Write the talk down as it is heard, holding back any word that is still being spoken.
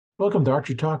Welcome to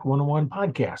Archery Talk 101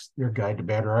 podcast, your guide to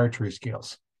better archery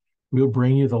skills. We'll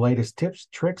bring you the latest tips,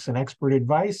 tricks, and expert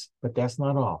advice, but that's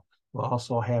not all. We'll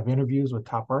also have interviews with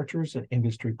top archers and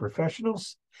industry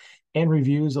professionals and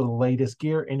reviews of the latest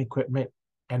gear and equipment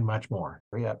and much more.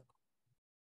 Hurry up.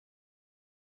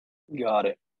 Got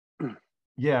it.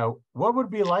 Yeah, what would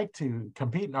it be like to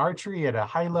compete in archery at a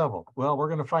high level? Well, we're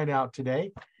going to find out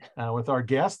today with our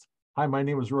guest. Hi, my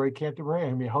name is Roy Canterbury.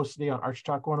 I'm your host today on Archery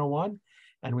Talk 101.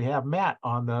 And we have Matt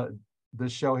on the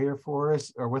show here for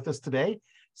us, or with us today.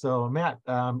 So Matt,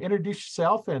 introduce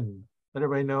yourself and let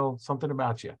everybody know something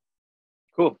about you.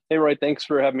 Cool. Hey, Roy, thanks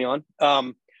for having me on.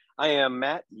 I am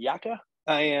Matt Yacca.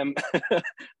 I am,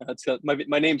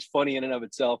 my name's funny in and of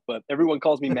itself, but everyone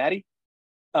calls me Matty.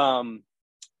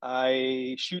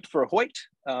 I shoot for Hoyt.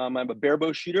 I'm a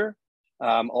barebow shooter.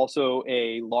 Also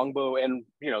a longbow and,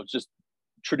 just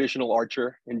traditional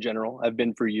archer in general. I've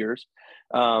been for years.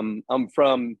 I'm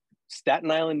from Staten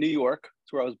Island, New York.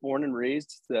 It's where I was born and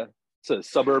raised. It's a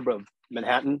suburb of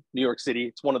Manhattan, New York City.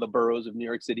 It's one of the boroughs of New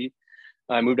York City.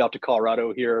 I moved out to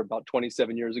Colorado here about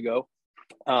 27 years ago.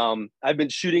 I've been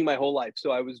shooting my whole life.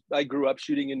 So I grew up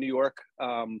shooting in New York.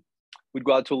 We'd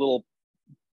go out to a little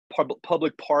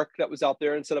public park that was out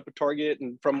there and set up a target.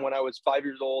 And from when I was 5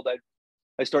 years old,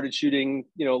 I started shooting,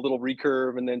 a little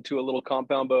recurve and then to a little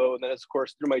compound bow. And then, of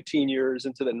course, through my teen years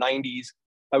into the 90s,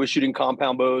 I was shooting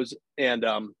compound bows. And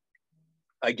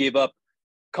I gave up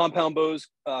compound bows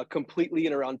completely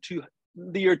in around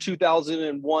the year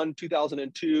 2001,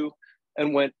 2002,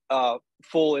 and went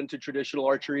full into traditional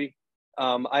archery.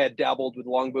 I had dabbled with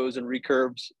longbows and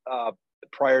recurves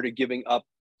prior to giving up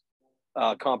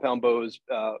compound bows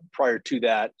prior to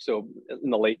that. So in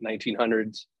the late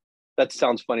 1900s. That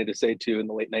sounds funny to say too, in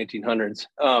the late 1900s.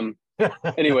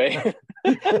 Anyway,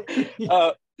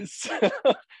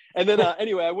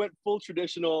 anyway, I went full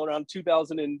traditional around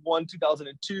 2001,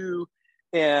 2002,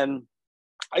 and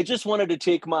I just wanted to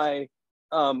take my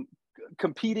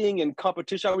competing and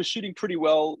competition. I was shooting pretty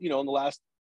well, in the last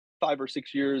 5 or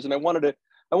 6 years, and I wanted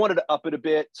to up it a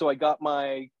bit. So I got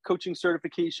my coaching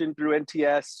certification through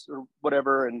NTS or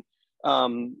whatever,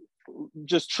 and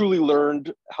just truly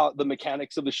learned how the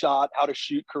mechanics of the shot, how to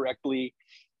shoot correctly,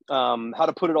 how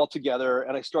to put it all together.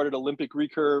 And I started Olympic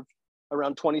recurve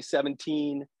around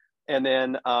 2017. And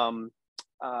then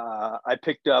I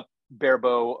picked up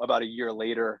barebow about a year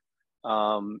later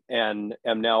and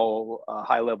am now a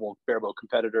high-level barebow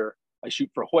competitor. I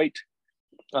shoot for Hoyt.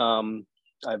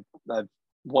 I've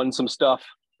won some stuff.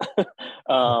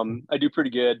 I do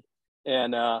pretty good.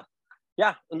 And I'm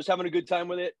just having a good time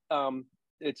with it.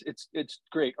 It's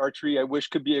great. Archery, I wish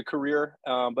could be a career,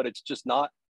 but it's just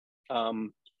not,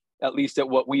 at least at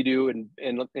what we do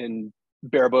in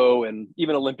barebow and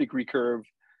even Olympic recurve.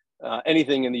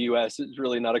 Anything in the US is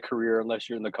really not a career unless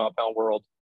you're in the compound world.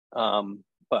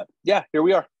 But yeah, here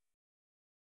we are.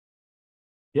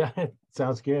 Yeah,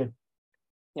 sounds good.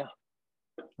 Yeah.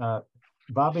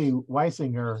 Bobby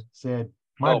Weisinger said,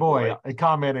 my boy, I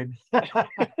commented.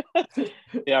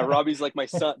 Yeah, Robbie's like my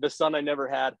son, the son I never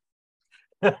had.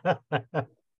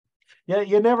 Yeah,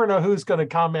 you never know who's going to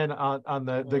comment on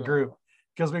the group,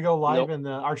 because we go live in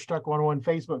the Archery Talk 101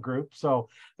 Facebook group. So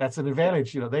that's an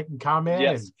advantage. They can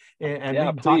comment and we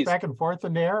can talk back and forth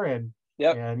in there. And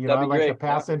I like to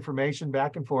pass information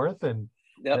back and forth. And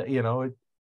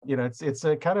it's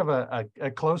a kind of a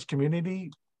close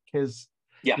community, because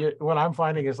what I'm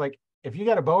finding is, like, if you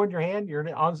got a bow in your hand, you're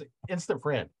an instant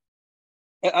friend.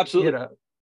 Absolutely.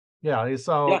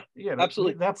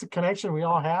 Absolutely, that's a connection we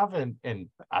all have, and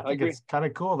I think it's kind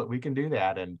of cool that we can do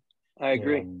that. And I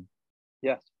agree.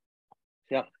 Yes.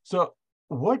 Yeah. So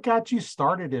what got you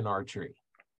started in archery?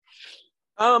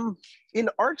 In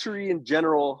archery in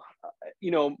general,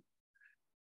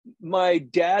 my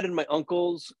dad and my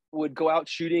uncles would go out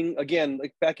shooting, again,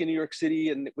 like back in New York City,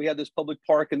 and we had this public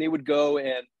park, and they would go,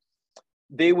 and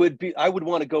I would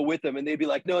want to go with them, and they'd be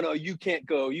like, no, you can't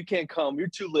go. You can't come. You're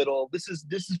too little. This is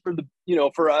for the,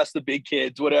 for us, the big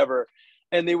kids, whatever.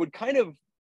 And they would kind of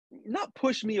not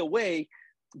push me away,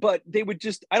 but they would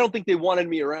I don't think they wanted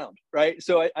me around. Right.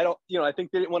 So I don't, I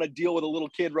think they didn't want to deal with a little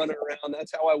kid running around.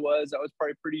 That's how I was. I was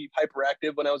probably pretty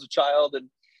hyperactive when I was a child.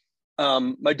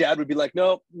 And my dad would be like,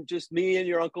 no, just me and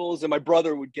your uncles, and my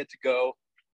brother would get to go.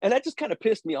 And that just kind of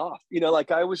pissed me off.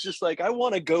 I was just like, I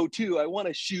want to go too. I want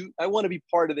to shoot. I want to be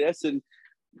part of this. And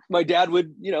my dad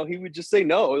would, he would just say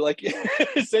no, like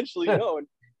essentially no. And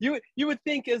you would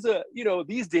think as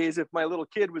these days, if my little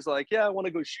kid was like, yeah, I want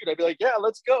to go shoot, I'd be like, yeah,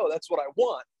 let's go. That's what I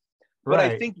want. Right. But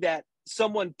I think that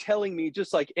someone telling me,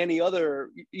 just like any other,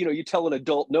 you tell an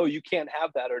adult, no, you can't have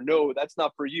that, or no, that's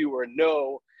not for you, or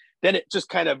no, then it just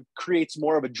kind of creates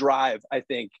more of a drive, I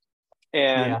think.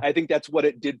 And Yeah. I think that's what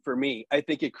it did for me. I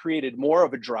think it created more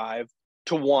of a drive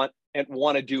to want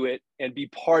to do it and be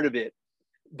part of it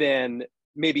than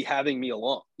maybe having me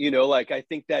along. Like I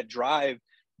think that drive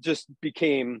just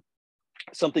became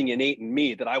something innate in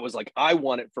me that I was like, I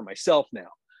want it for myself now.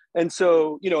 And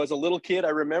so, as a little kid, I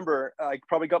remember I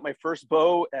probably got my first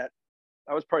bow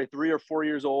I was probably 3 or 4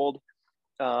 years old.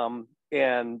 And,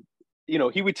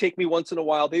 he would take me once in a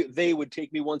while. They would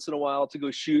take me once in a while to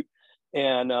go shoot.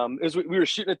 And as we were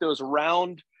shooting at those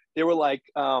round, they were like,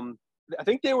 I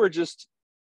think they were just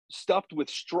stuffed with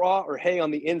straw or hay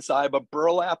on the inside, but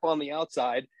burlap on the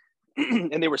outside.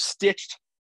 And they were stitched,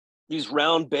 these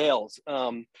round bales.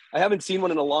 I haven't seen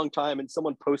one in a long time. And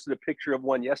someone posted a picture of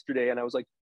one yesterday. And I was like,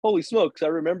 holy smokes, I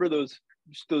remember those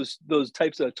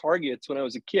types of targets when I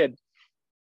was a kid.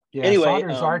 Yeah. Anyway,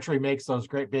 Saunders Archery makes those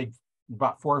great big,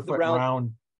 about 4-foot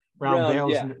round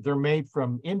bales. yeah. They're made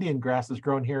from Indian grasses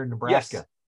grown here in Nebraska.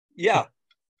 Yes.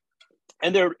 Yeah.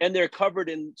 And they're covered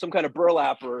in some kind of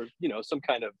burlap or, some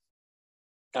kind of,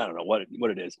 I don't know what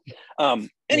it is.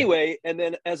 Anyway, and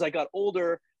then as I got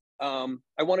older, I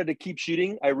wanted to keep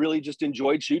shooting. I really just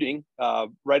enjoyed shooting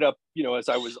right up, as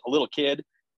I was a little kid.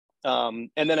 And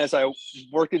then as I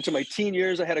worked into my teen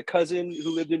years, I had a cousin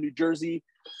who lived in New Jersey,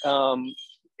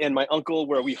 and my uncle,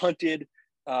 where we hunted.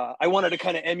 I wanted to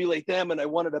kind of emulate them, and I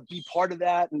wanted to be part of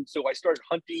that. And so I started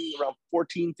hunting around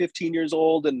 14, 15 years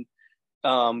old, and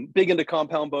big into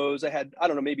compound bows. I had, I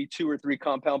don't know, maybe 2 or 3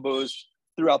 compound bows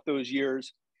throughout those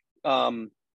years,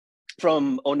 from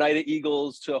Oneida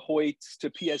Eagles to Hoyts to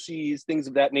PSEs, things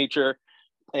of that nature.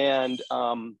 And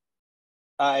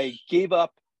I gave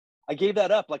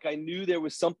that up. Like I knew there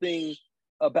was something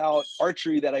about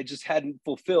archery that I just hadn't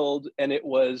fulfilled, and it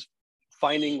was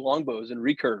finding longbows and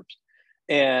recurves.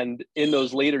 And in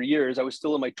those later years, I was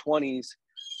still in my 20s.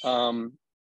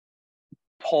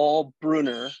 Paul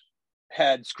Bruner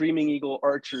had Screaming Eagle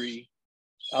Archery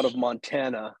out of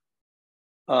Montana.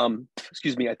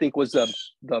 Excuse me, I think was the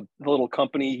little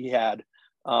company he had.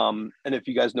 And if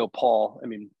you guys know Paul, I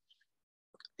mean,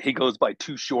 he goes by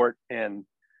Too Short, and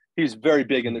he's very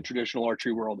big in the traditional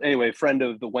archery world. Anyway, friend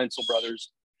of the Wenzel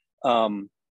brothers.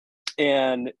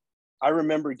 And I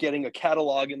remember getting a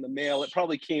catalog in the mail. It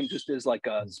probably came just as like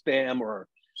a spam or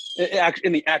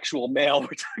in the actual mail we're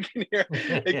talking here.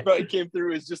 It probably came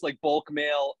through as just like bulk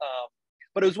mail.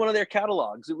 But it was one of their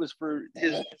catalogs. It was for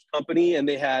his company, and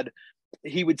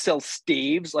he would sell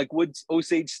staves, like wood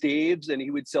Osage staves, and he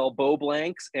would sell bow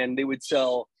blanks, and they would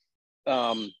sell,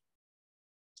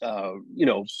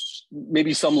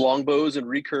 maybe some longbows and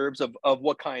recurves of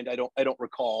what kind, I don't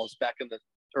recall. It's back in the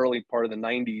early part of the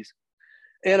 90s.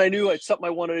 And I knew it's something I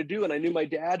wanted to do. And I knew my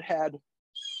dad had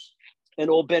an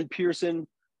old Ben Pearson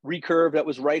recurve that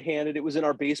was right-handed. It was in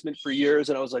our basement for years.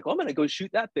 And I was like, well, I'm going to go shoot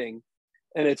that thing.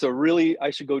 And I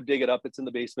should go dig it up. It's in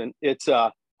the basement. It's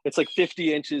like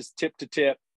 50 inches tip to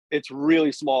tip. It's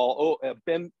really small. Oh,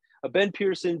 a Ben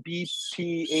Pearson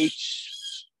BPH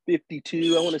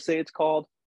 52, I want to say it's called.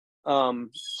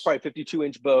 It's probably a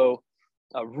 52-inch bow.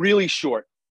 Really short.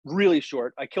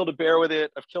 I killed a bear with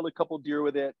it. I've killed a couple deer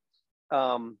with it.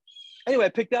 Anyway, I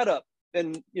picked that up,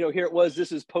 and here it was.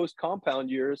 This is post compound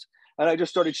years, and I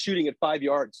just started shooting at 5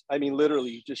 yards. I mean,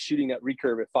 literally just shooting that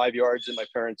recurve at 5 yards in my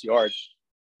parents' yard,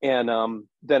 and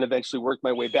then eventually worked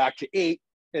my way back to 8,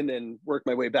 and then worked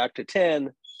my way back to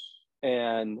 10,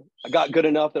 and I got good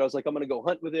enough that I was like, I'm going to go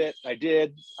hunt with it. I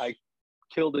did. I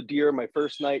killed a deer my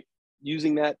first night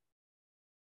using that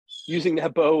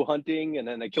bow hunting, and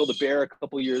then I killed a bear a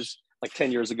couple years, like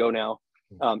 10 years ago now.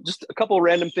 Just a couple of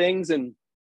random things, and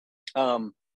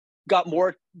got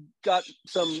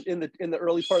some in the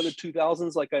early part of the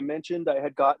 2000s. Like I mentioned, I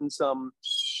had gotten some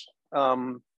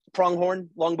pronghorn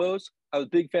longbows. I was a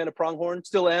big fan of pronghorn,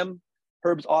 still am.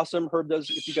 Herb's awesome. Herb does,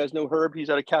 if you guys know Herb, he's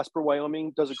out of Casper,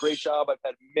 Wyoming, does a great job. I've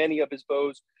had many of his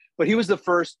bows, but he was the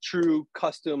first true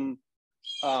custom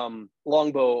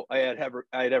longbow I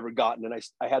had ever gotten. And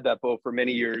I had that bow for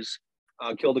many years,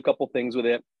 killed a couple things with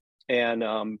it.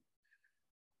 And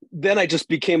then I just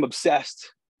became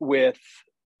obsessed with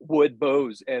wood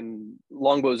bows and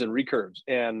longbows and recurves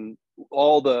and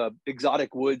all the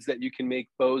exotic woods that you can make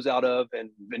bows out of, and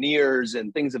veneers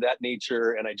and things of that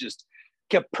nature. And I just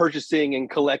kept purchasing and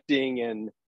collecting,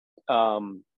 and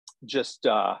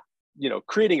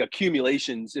creating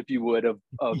accumulations, if you would,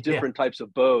 of different types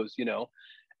of bows,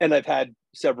 and I've had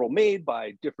several made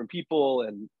by different people,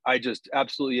 and I just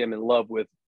absolutely am in love with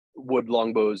wood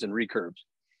longbows and recurves.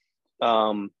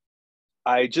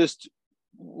 I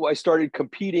started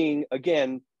competing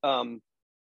again.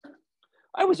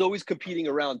 I was always competing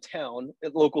around town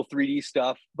at local 3D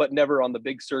stuff, but never on the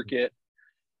big circuit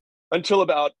until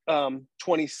about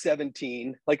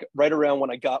 2017, like right around when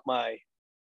I got my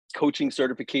coaching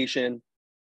certification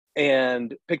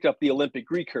and picked up the Olympic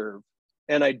recurve.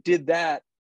 And I did that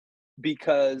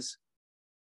because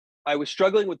I was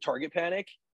struggling with target panic,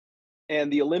 and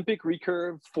the Olympic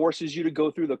recurve forces you to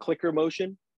go through the clicker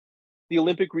motion. The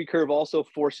Olympic recurve also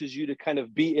forces you to kind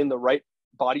of be in the right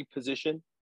body position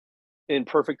in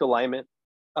perfect alignment.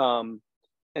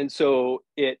 And so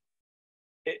it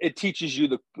teaches you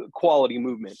the quality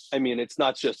movement. I mean, it's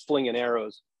not just flinging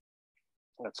arrows.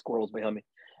 That squirrel's behind me.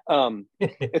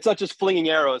 It's not just flinging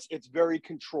arrows. It's very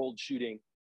controlled shooting.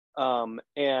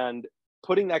 And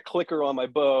putting that clicker on my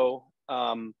bow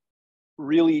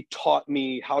really taught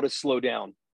me how to slow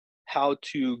down, how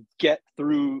to get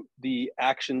through the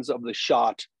actions of the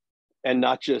shot and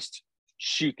not just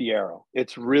shoot the arrow.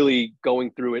 It's really going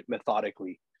through it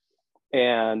methodically.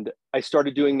 And I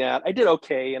started doing that. I did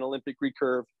okay in Olympic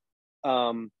recurve,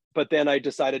 but then I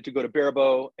decided to go to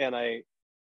barebow, and I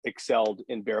excelled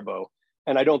in barebow.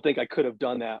 And I don't think I could have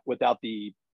done that without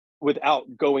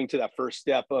going to that first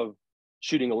step of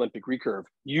shooting Olympic recurve,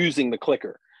 using the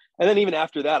clicker. And then even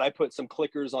after that, I put some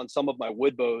clickers on some of my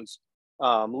wood bows,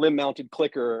 limb-mounted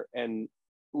clicker, and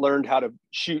learned how to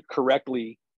shoot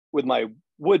correctly with my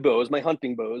wood bows, my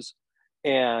hunting bows,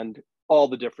 and all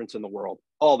the difference in the world.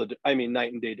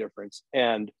 Night and day difference.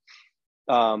 And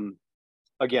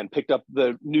again, picked up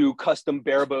the new custom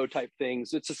barebow type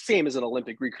things. It's the same as an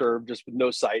Olympic recurve, just with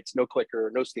no sights, no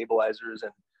clicker, no stabilizers.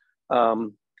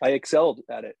 And I excelled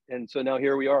at it. And so now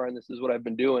here we are. And this is what I've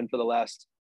been doing for the last,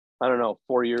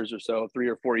 4 years or so, 3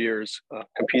 or 4 years,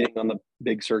 competing on the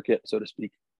big circuit, so to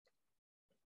speak.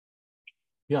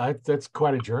 Yeah, that's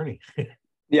quite a journey.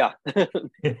 Yeah.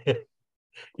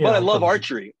 Yeah, but I love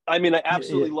archery. I mean, I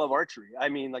absolutely love archery. I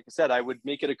mean, like I said, I would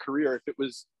make it a career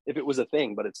if it was a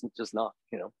thing, but it's just not,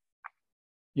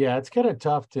 Yeah, it's kind of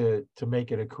tough to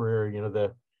make it a career.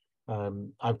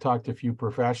 I've talked to a few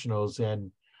professionals,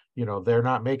 and they're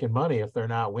not making money if they're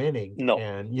not winning. No,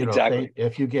 and exactly.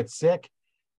 if you get sick,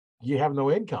 you have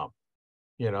no income.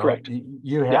 Correct.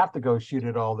 You have to go shoot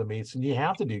at all the meets, and you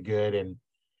have to do good.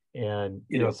 And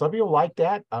some people like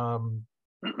that.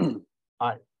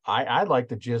 I like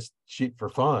to just shoot for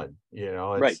fun.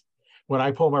 It's right. When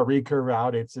I pull my recurve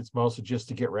out, it's mostly just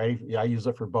to get ready. I use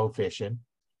it for bow fishing,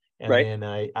 and right. then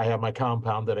I have my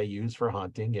compound that I use for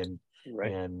hunting and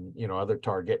right. and other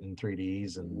target and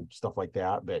 3Ds and stuff like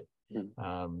that. But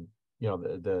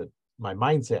my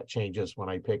mindset changes when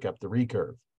I pick up the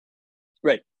recurve.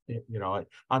 Right.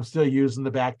 I'm still using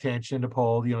the back tension to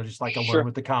pull, just like I learned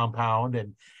with the compound,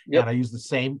 and I use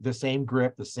the same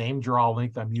grip, the same draw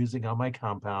length I'm using on my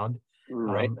compound.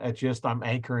 Right. It's just I'm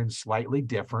anchoring slightly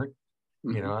different.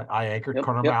 I anchored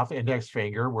corner mouth, index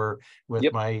finger, where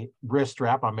with my wrist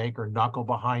strap, I'm anchored knuckle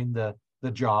behind the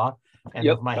jaw, and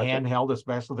with my handheld,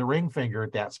 especially the ring finger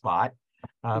at that spot.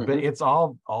 But it's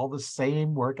all the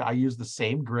same work. I use the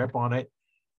same grip on it.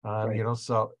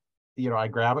 So I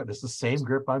grab it. It's the same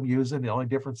grip I'm using. The only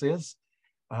difference is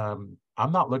I'm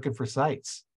not looking for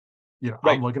sights.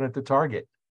 I'm looking at the target.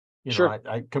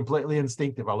 I completely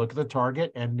instinctive. I look at the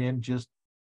target and then just,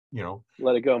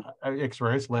 let it go.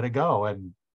 Experience, let it go.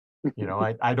 And,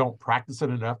 I don't practice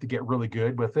it enough to get really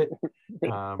good with it.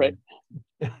 Right.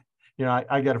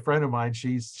 I got a friend of mine.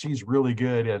 She's really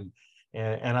good.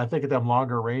 And I think at them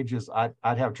longer ranges, I'd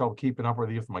have trouble keeping up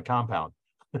with you from my compound.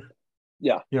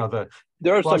 Yeah.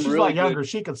 There are some she's really a lot younger. Good...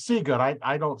 She can see good.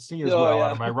 I don't see as well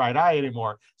out of my right eye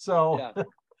anymore. So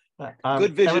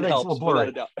good vision helps, a little blurry.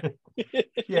 Without a doubt.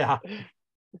 Yeah.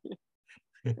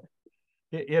 When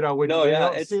you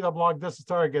don't see them long distance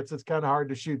targets, it's kind of hard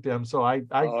to shoot them. So I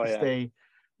stay,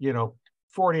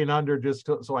 40 and under just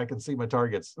so I can see my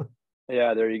targets.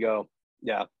 Yeah, there you go.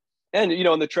 Yeah. And,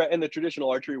 in the traditional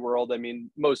archery world, I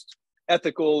mean, most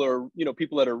ethical or,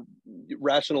 people that are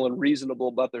rational and reasonable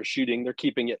about their shooting, they're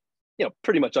keeping it,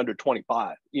 pretty much under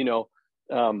 25,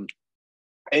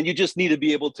 and you just need to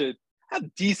be able to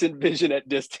have decent vision at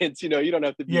distance. You don't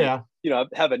have to be,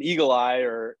 have an eagle eye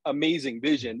or amazing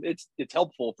vision. It's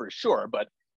helpful for sure, but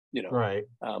right.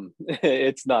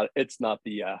 It's not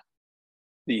the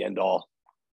end all.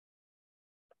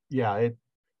 Yeah.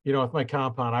 With my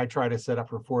compound, I try to set up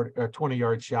for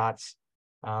 20-yard shots.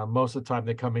 Most of the time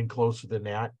they come in closer than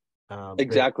that.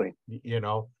 Exactly.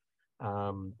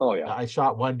 I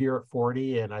shot one deer at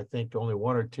 40, and I think only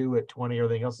one or two at 20.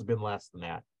 Everything else has been less than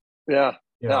that. Yeah.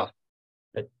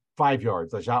 At 5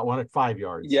 yards, I shot one at 5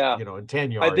 yards. Yeah. And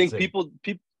 10 yards. I think people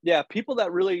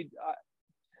that really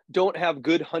don't have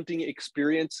good hunting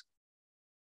experience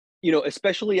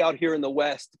especially out here in the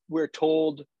West, we're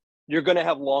told you're going to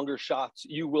have longer shots.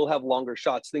 You will have longer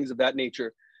shots, things of that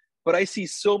nature. But I see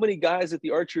so many guys at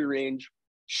the archery range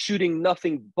shooting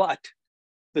nothing but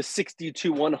the 60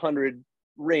 to 100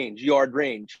 yard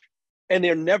range. And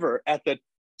they're never at the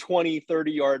 20,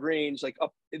 30 yard range, like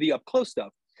the up close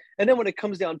stuff. And then when it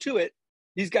comes down to it,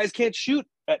 these guys can't shoot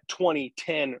at 20,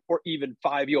 10, or even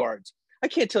 5 yards. I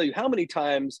can't tell you how many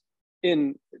times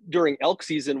during elk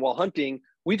season while hunting,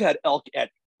 we've had elk at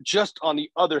just on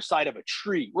the other side of a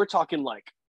tree. We're talking like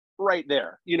right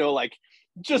there, like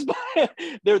just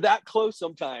they're that close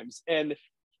sometimes. And,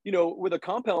 with a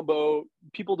compound bow,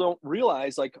 people don't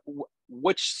realize like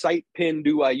which sight pin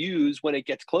do I use when it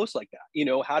gets close like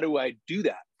that? How do I do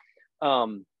that?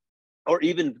 Or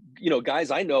even,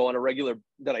 guys I know on a regular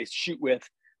that I shoot with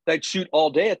that shoot all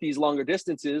day at these longer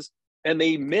distances, and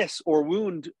they miss or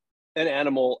wound an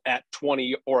animal at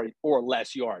 20 or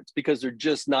less yards because they're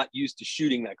just not used to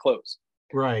shooting that close.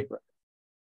 Right.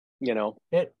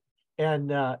 If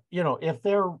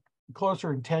they're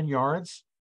closer than 10 yards,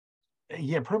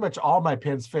 pretty much all my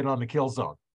pins fit on the kill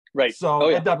zone. Right. So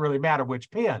it doesn't really matter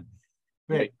which pin.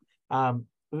 But right.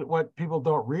 What people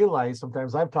don't realize,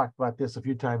 sometimes I've talked about this a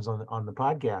few times on the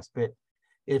podcast, but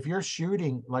if you're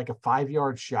shooting like a 5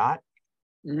 yard shot,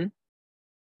 mm-hmm.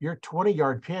 your 20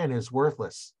 yard pin is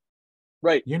worthless.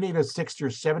 Right. You need a 60 or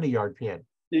 70 yard pin.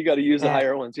 You got to use the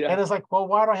higher ones. Yeah. And it's like, well,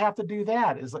 why do I have to do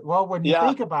that? It's like, well, when you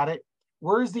think about it,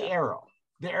 where's the arrow?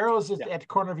 The arrow is at the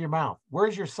corner of your mouth.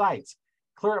 Where's your sights?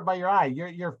 Clear it by your eye.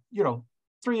 You're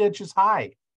 3 inches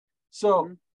high. So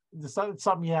mm-hmm. It's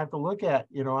something you have to look at.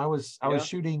 I was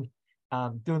shooting,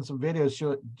 doing some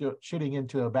videos shooting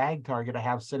into a bag target I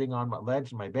have sitting on my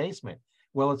ledge in my basement.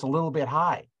 Well, it's a little bit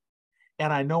high,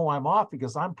 and I know I'm off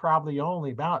because I'm probably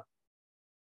only about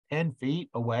 10 feet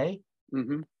away.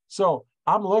 Mm-hmm. So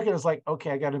I'm looking, it's like,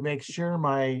 okay, I got to make sure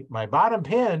my bottom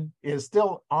pin is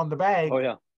still on the bag. Oh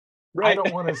yeah. Right. I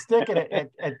don't want to stick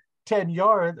it at 10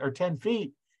 yards or 10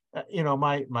 feet,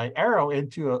 my arrow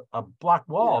into a block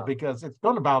wall because it's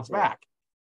going to bounce back.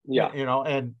 Yeah.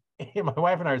 And my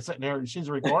wife and I are sitting there and she's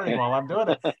recording while I'm doing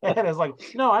it. And it's like,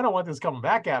 no, I don't want this coming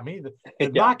back at me. The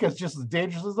knock is just as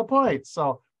dangerous as the point.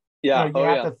 So, you have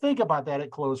to think about that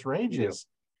at close ranges.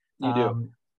 You do.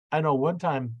 I know one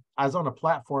time I was on a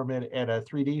platform at a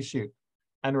 3D shoot,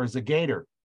 and there was a gator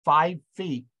 5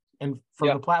 feet and from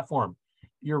the platform.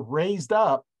 You're raised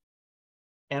up,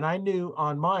 and I knew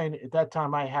on mine at that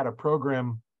time I had a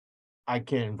program. I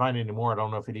can't find it anymore. I don't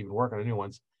know if it even worked on the new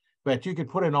ones, but you could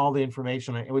put in all the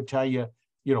information. And it would tell you,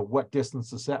 what distance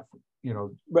to set,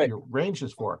 your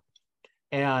ranges for.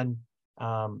 And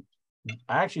I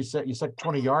actually you set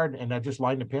 20 yard, and I just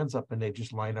lined the pins up, and they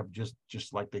just line up just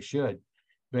like they should.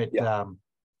 But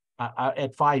I,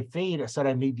 at 5 feet, I said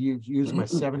I need to use my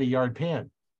 70 yard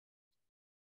pin.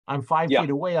 I'm 5 feet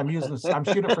away. I'm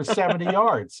shooting for 70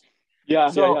 yards.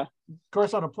 Of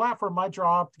course, on a platform, I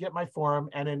draw up to get my form,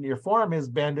 and then your form is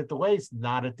bend at the waist,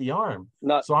 not at the arm.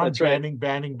 So I'm bending,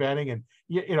 and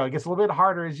it gets a little bit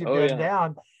harder as you bend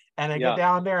down. And I get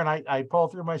down there, and I pull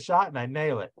through my shot, and I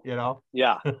nail it. Yeah.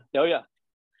 Oh yeah.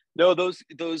 No, those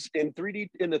in 3D,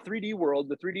 in the 3D world,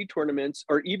 the 3D tournaments,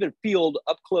 or even field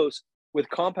up close with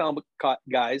compound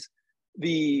guys,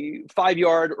 the 5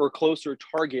 yard or closer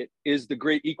target is the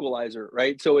great equalizer,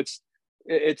 right? So it's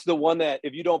the one that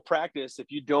if you don't practice, if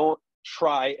you don't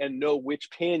try and know which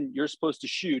pin you're supposed to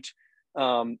shoot,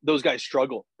 those guys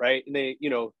struggle, right? And they,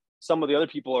 some of the other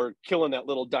people are killing that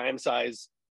little dime size,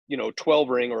 12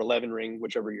 ring or 11 ring,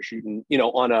 whichever you're shooting,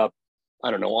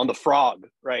 on the frog,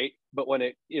 right? But when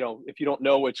if you don't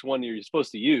know which one you're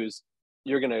supposed to use,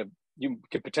 you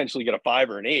could potentially get a 5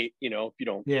 or an 8, if you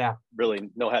don't really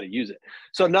know how to use it.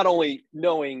 So not only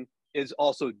knowing is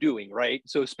also doing, right?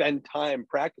 So spend time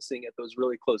practicing at those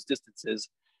really close distances,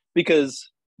 because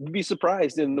you'd be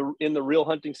surprised in the real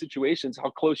hunting situations how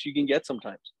close you can get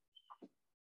sometimes.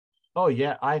 Oh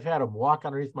yeah, I've had them walk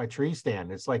underneath my tree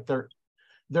stand. It's like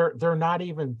they're not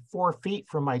even 4 feet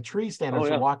from my tree stand as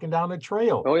they're walking down the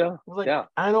trail. Oh yeah. I was like,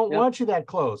 I don't want you that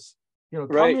close. Come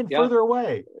in further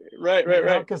away. Right.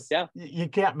 Because you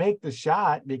can't make the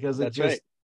shot because it just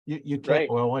you can't.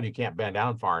 Well, one, you can't bend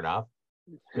down far enough.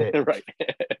 But, right.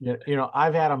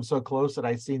 I've had them so close that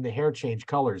I've seen the hair change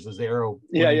colors as the arrow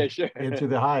sure. into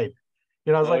the hide.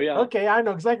 I was okay, I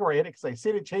know exactly where I hit it because I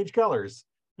seen it change colors.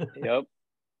 Yep.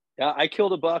 Yeah, I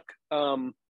killed a buck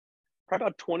probably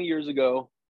about 20 years ago.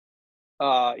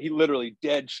 He literally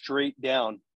dead straight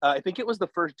down. I think it was the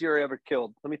first deer I ever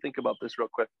killed. Let me think about this real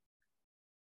quick.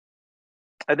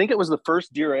 I think it was the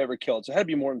first deer I ever killed. So it had to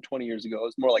be more than 20 years ago. It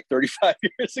was more like 35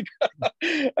 years ago.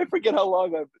 I forget how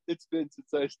long it's been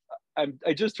since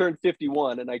I just turned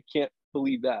 51, and I can't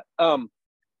believe that.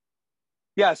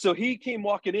 Yeah, so he came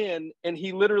walking in, and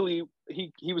he literally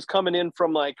he was coming in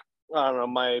from like, I don't know,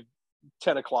 my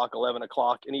 10 o'clock, 11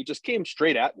 o'clock, and he just came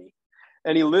straight at me.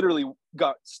 And he literally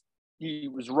he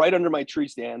was right under my tree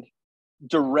stand,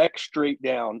 direct straight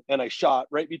down, and I shot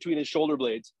right between his shoulder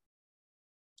blades.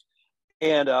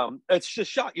 And it's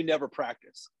just shot you never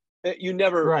practice. You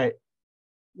Right.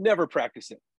 never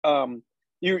practice it.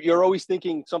 You're always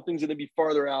thinking something's going to be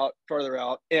farther out.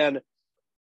 And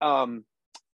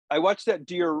I watched that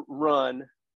deer run.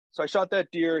 So I shot that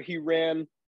deer. He ran.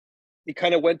 He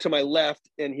kind of went to my left,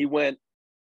 and he went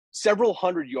several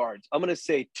hundred yards. I'm going to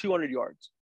say 200 yards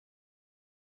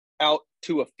out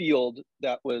to a field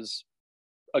that was,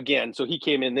 again, so he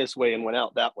came in this way and went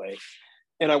out that way.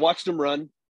 And I watched him run.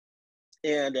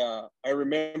 And I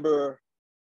remember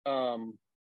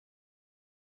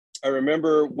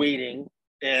waiting,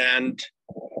 and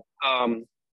I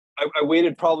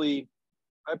waited I probably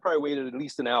waited at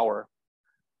least an hour,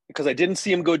 because I didn't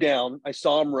see him go down. I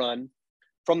saw him run.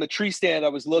 From the tree stand, I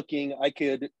was looking. I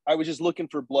was just looking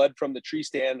for blood from the tree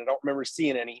stand. I don't remember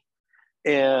seeing any.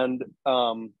 And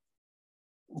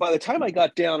by the time I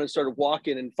got down and started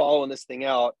walking and following this thing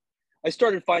out, I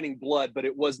started finding blood, but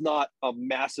it was not a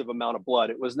massive amount of blood.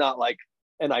 It was not like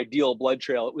an ideal blood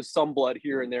trail. It was some blood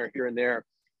here and there, here and there.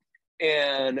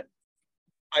 And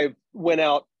I went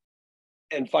out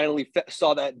and finally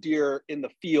saw that deer in the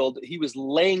field. He was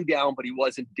laying down, but he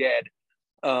wasn't dead.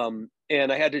 And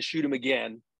I had to shoot him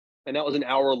again. And that was an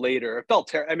hour later. It felt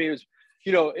terrible. I mean, it was,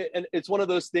 and it's one of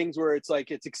those things where it's like,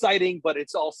 it's exciting, but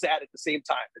it's all sad at the same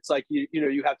time. It's like,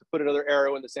 you have to put another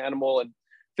arrow in this animal and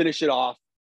finish it off.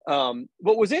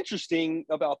 What was interesting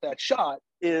about that shot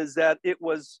is that it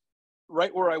was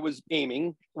right where I was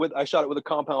aiming I shot it with a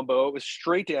compound bow. It was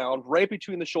straight down, right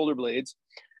between the shoulder blades.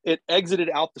 It exited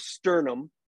out the sternum.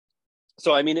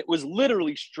 So, I mean, it was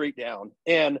literally straight down,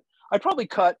 and I probably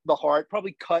cut the heart,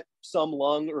 probably cut some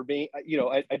lung or vein,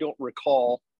 I don't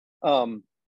recall, and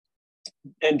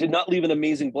did not leave an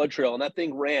amazing blood trail. And that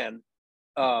thing ran,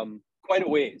 quite a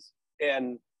ways.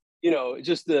 And,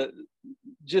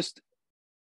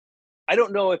 I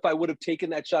don't know if I would have taken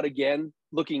that shot again,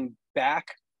 looking back,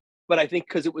 but I think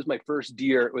because it was my first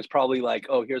deer, it was probably like,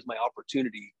 oh, here's my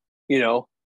opportunity, Yeah.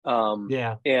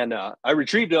 And I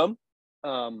retrieved him.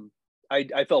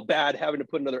 I felt bad having to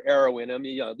put another arrow in him.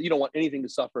 You don't want anything to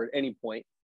suffer at any point.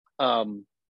 That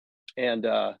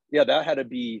had to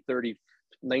be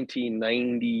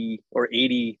 1990 or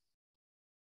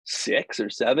 86 or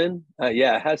 7.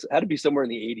 It had to be somewhere in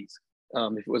the 80s,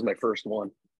 if it was my first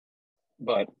one.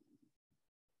 But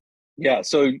yeah,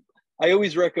 so I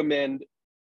always recommend,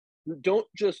 don't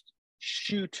just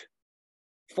shoot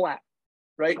flat,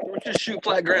 right? Don't just shoot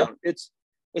flat ground. It's,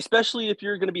 especially if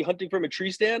you're going to be hunting from a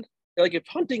tree stand. Like, if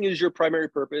hunting is your primary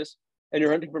purpose and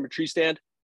you're hunting from a tree stand,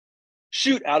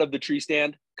 shoot out of the tree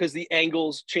stand, because the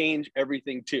angles change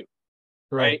everything too.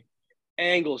 Right?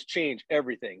 Angles change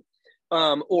everything.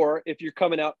 Or if you're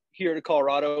coming out here to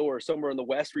Colorado or somewhere in the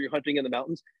West where you're hunting in the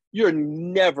mountains, you're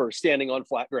never standing on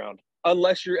flat ground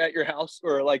unless you're at your house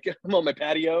or like I'm on my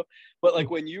patio. But like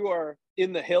when you are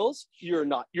in the hills, you're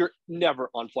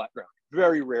never on flat ground,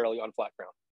 very rarely on flat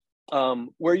ground.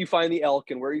 Where you find the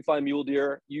elk and where you find mule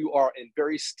deer, you are in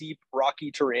very steep, rocky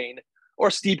terrain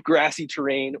or steep, grassy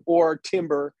terrain or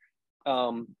timber.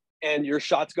 And your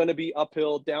shot's going to be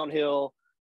uphill, downhill.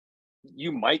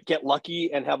 You might get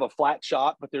lucky and have a flat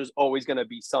shot, but there's always going to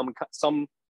be some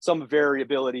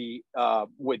variability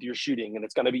with your shooting, and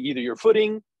it's going to be either your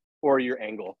footing or your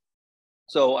angle.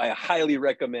 So I highly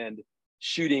recommend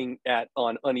shooting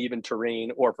on uneven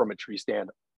terrain or from a tree stand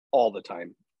all the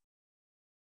time.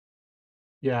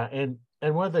 Yeah, and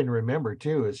one thing to remember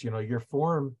too is your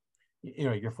form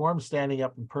standing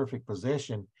up in perfect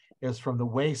position is from the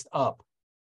waist up.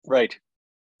 Right.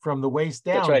 From the waist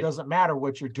down, right. It doesn't matter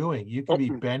what you're doing. You can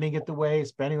be bending at the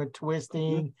waist, bending with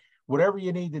twisting, whatever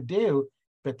you need to do.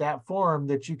 But that form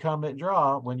that you come and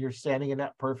draw when you're standing in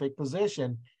that perfect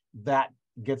position, that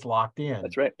gets locked in.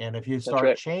 That's right. And if you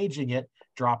start changing it,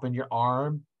 dropping your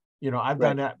arm, I've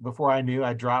done that before. I knew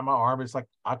I dropped my arm. It's like,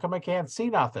 how come I can't see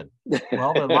nothing?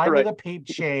 Well, the light of the peep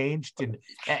changed,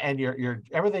 and your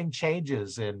everything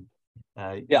changes, and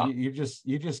you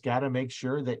just got to make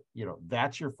sure that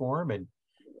that's your form. And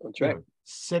that's right.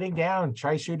 Sitting down,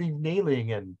 try shooting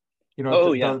kneeling, and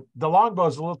the longbow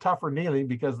is a little tougher kneeling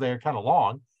because they're kind of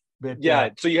long. But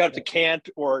so you have to cant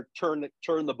or turn the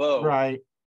bow. Right.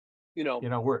 That's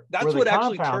where what the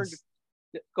actually turned.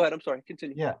 Go ahead. I'm sorry.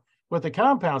 Continue. Yeah. With the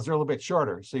compounds, they're a little bit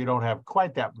shorter, so you don't have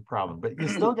quite that problem, but you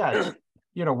still got to,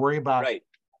 worry about Right.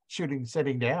 shooting,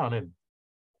 sitting down, and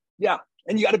Yeah.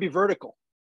 And you got to be vertical.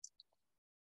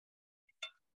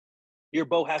 Your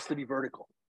bow has to be vertical.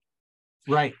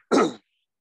 right.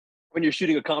 When you're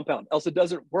shooting a compound, else it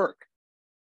doesn't work.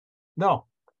 No.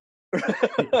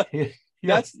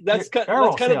 That's kind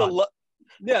of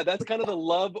the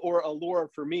love or allure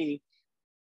for me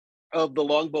of the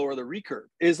longbow or the recurve,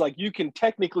 is like you can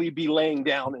technically be laying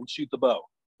down and shoot the bow,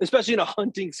 especially in a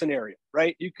hunting scenario,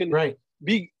 right? You can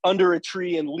be under a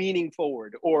tree and leaning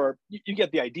forward, or you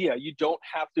get the idea. You don't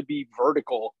have to be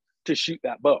vertical to shoot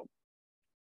that bow.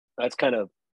 That's kind of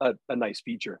a nice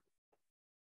feature.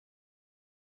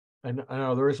 I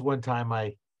know there was one time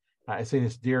I seen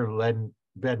this deer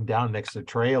bedding down next to the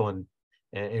trail, and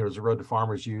it was a road the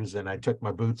farmers use, and I took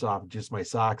my boots off, just my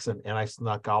socks, and I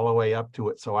snuck all the way up to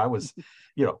it. So I was,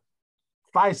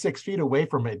 5-6 feet away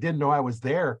from it. Didn't know I was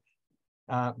there,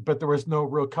 but there was no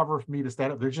real cover for me to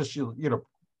stand up. There's just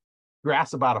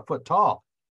grass about a foot tall,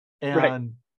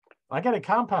 and I got a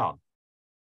compound.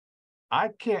 I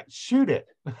can't shoot it.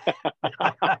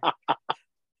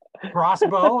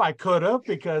 Crossbow, I could have,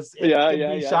 because it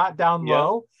can be shot down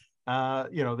low.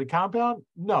 The compound,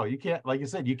 no, you can't. Like you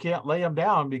said, you can't lay them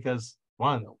down because,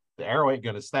 one, the arrow ain't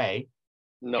going to stay.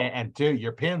 No. And two,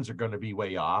 your pins are going to be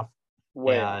way off.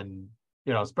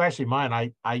 Especially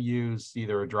mine, I use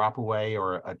either a drop away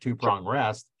or a two-prong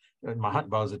rest. My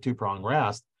hunting bow is a two-prong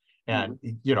rest. And,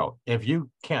 if you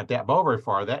can't that bow very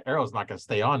far, that arrow's not going to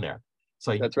stay on there.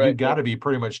 So you got to be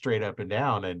pretty much straight up and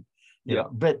down. And,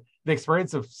 but the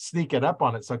experience of sneaking up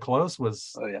on it so close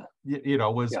was,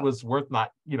 was worth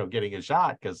not, getting a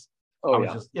shot, because I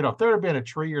was just, if there had been a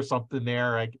tree or something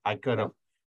there, I could have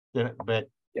did it, but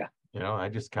I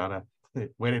just kind of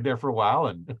went in there for a while,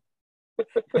 and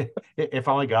it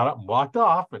finally got up and walked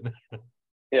off. And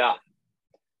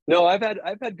no, I've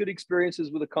had good experiences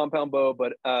with a compound bow,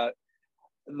 but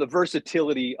the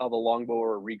versatility of a longbow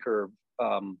or a recurve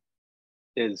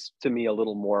is, to me, a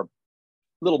little more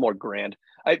grand.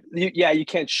 You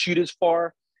can't shoot as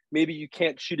far. Maybe you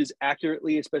can't shoot as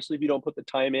accurately, especially if you don't put the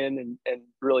time in and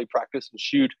really practice and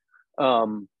shoot.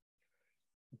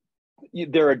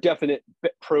 There are definite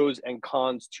pros and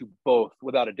cons to both,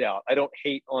 without a doubt. I don't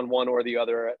hate on one or the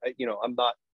other. I'm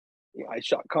not. I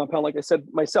shot compound, like I said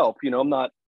myself. I'm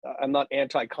not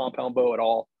anti compound bow at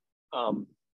all. I'm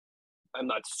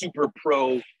not super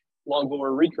pro longbow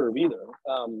or recurve either.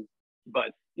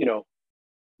 But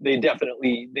they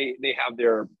definitely they have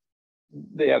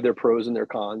their pros and their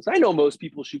cons. I know most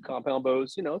people shoot compound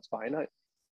bows. It's fine. I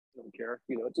don't care.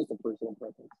 It's just a personal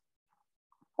preference.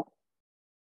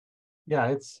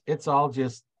 Yeah, it's all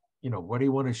just, what do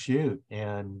you want to shoot?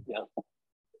 And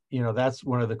that's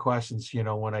one of the questions,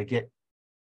 when I get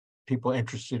people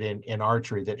interested in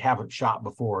archery that haven't shot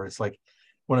before. It's like,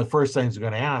 one of the first things I'm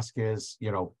going to ask is,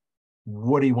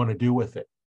 what do you want to do with it?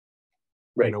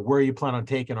 Right. Where you plan on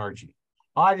taking archery?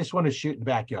 I just want to shoot in the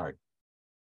backyard.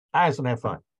 I just want to have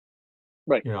fun.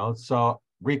 Right. So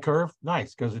recurve,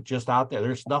 nice, because it's just out there.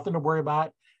 There's nothing to worry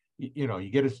about.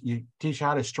 You teach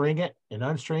how to string it and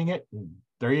unstring it, and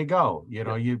there you go.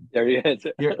 There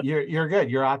you're good.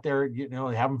 You're out there,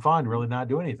 having fun, really not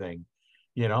doing anything.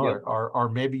 Or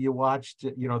maybe you watched,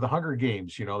 the Hunger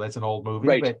Games. That's an old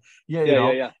movie, but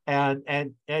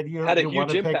and you had a you huge want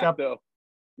to impact pick up. Though.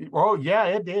 Oh yeah,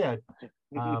 it did.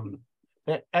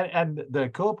 And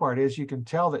the cool part is you can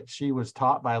tell that she was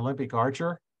taught by Olympic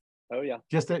archer. Oh yeah.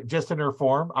 Just in her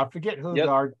form. I forget who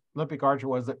the Olympic archer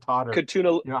was that taught her.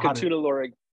 Katuna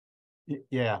Lorig.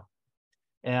 Yeah.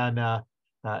 And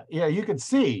you can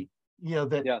see,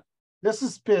 that this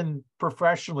has been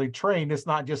professionally trained. It's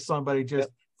not just somebody just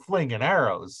flinging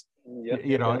arrows.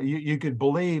 You could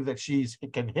believe that she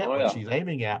can hit what she's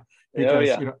aiming at,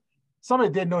 because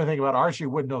somebody didn't know anything about archery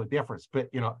wouldn't know the difference. But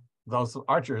those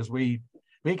archers, we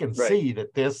can see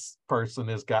that this person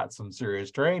has got some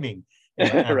serious training,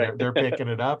 and they're picking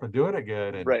it up and doing it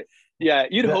good. And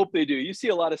you'd hope they do. You see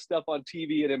a lot of stuff on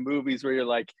TV and in movies where you're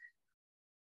like,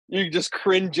 you just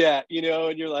cringe at,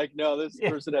 and you're like, no, this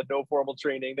person had no formal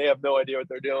training. They have no idea what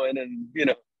they're doing.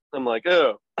 And, I'm like,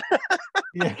 oh,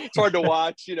 it's hard to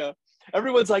watch,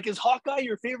 Everyone's like, is Hawkeye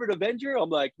your favorite Avenger? I'm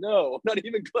like, no, not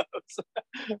even close.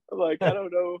 I'm like, I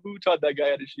don't know who taught that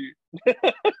guy how to shoot.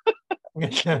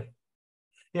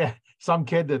 Some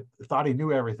kid that thought he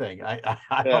knew everything. I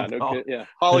don't know. Kid,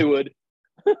 Hollywood.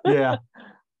 There's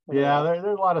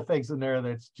a lot of things in there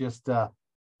that's just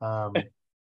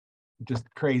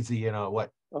crazy, what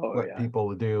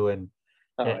people do, and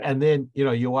then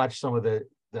you watch some of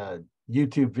the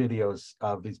YouTube videos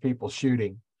of these people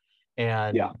shooting,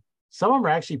 and Yeah. some of them are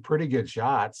actually pretty good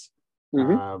shots,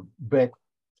 Hmm. but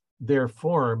their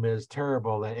form is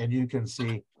terrible, and you can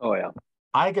see. Oh yeah.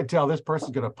 I could tell this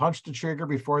person's going to punch the trigger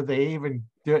before they even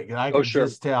do it. I Oh could sure.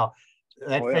 just tell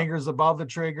that Oh yeah. finger's above the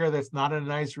trigger. That's not in a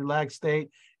nice relaxed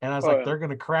state. And I was Oh like, yeah. they're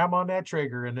going to cram on that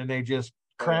trigger, and then they just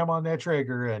Oh yeah. cram on that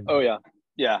trigger. And Oh yeah.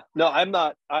 Yeah. No, I'm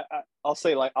not. I'll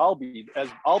say, like, I'll be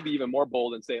even more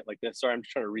bold and say it like this. Sorry, I'm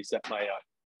just trying to reset my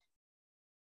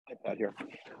iPad here.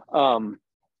 Um,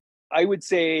 I would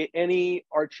say any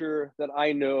archer that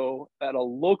I know at a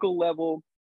local level,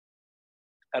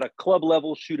 at a club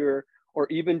level shooter, or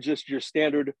even just your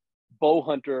standard bow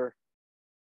hunter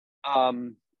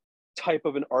um, type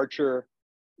of an archer,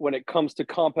 when it comes to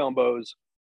compound bows,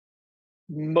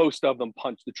 most of them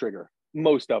punch the trigger.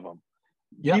 Most of them.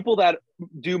 yep, People that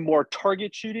do more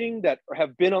target shooting, that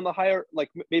have been on the higher, like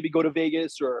maybe go to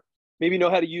Vegas, or maybe know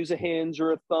how to use a hinge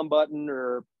or a thumb button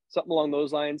or something along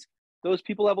those lines, those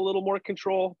people have a little more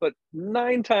control. But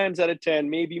 9 times out of 10,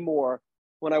 maybe more,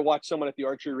 when I watch someone at the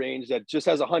archery range that just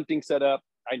has a hunting setup,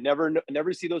 I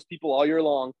never see those people all year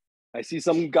long. I see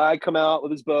some guy come out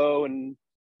with his bow and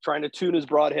trying to tune his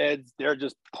broadheads. They're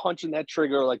just punching that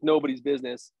trigger like nobody's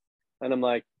business. And I'm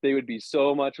like, they would be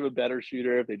so much of a better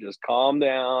shooter if they just calm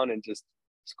down and just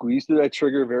squeeze through that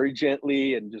trigger very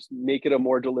gently and just make it a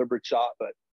more deliberate shot.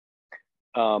 But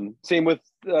same with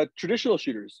traditional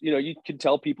shooters. You can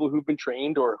tell people who've been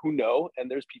trained or who know, and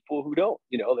there's people who don't.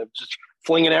 They're just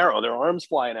fling an arrow, their arms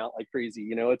flying out like crazy.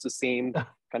 It's the same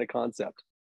kind of concept.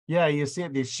 yeah, you see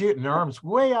it, they're shooting their arms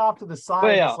way off to the side. But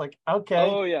And it's yeah, like, okay,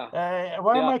 oh yeah,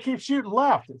 why am yeah, I keep shooting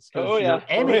left? It's oh because yeah, you're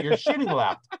aiming, you're shooting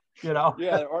left, you know?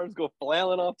 yeah. Their arms go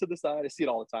flailing off to the side. I see it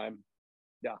all the time.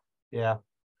 Yeah, Yeah.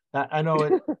 I know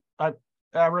it. I,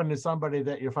 I run into somebody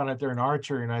that you find out they're an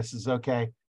archer, and I says, okay,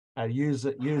 use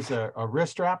a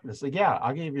wrist strap. And they say, yeah,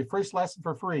 I'll give you first lesson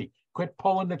for free. Quit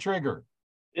pulling the trigger.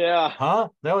 yeah, Huh?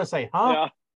 They always say, huh?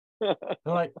 yeah.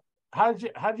 They're like, how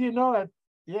did you know that?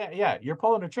 Yeah, you're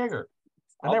pulling the trigger.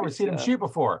 I never Obvious. seen them Yeah, shoot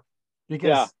before, yeah,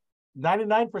 because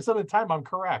 99% of the time I'm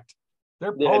correct. They're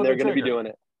yeah. And pulling they're the going to be trigger. doing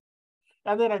it.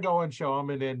 And then I go and show them,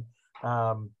 and then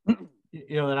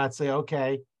then I'd say,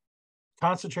 okay,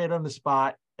 concentrate on the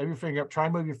spot, have your finger up, try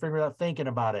and move your finger without thinking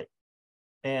about it.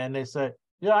 And they said,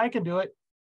 yeah, I can do it.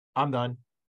 I'm done.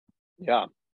 Yeah,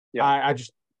 yeah,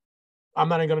 I'm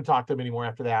not even going to talk to them anymore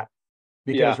after that,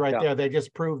 because yeah, right yeah. there, they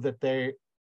just proved that their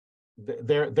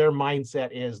mindset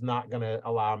is not going to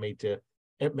allow me to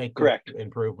make the Correct.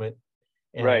 improvement.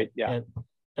 And, Right. Yeah,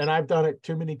 and I've done it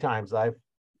too many times.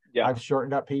 yeah. I've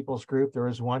shortened up people's group. There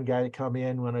was one guy that come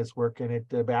in when I was working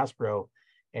at Bass Pro,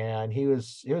 and he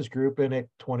was grouping at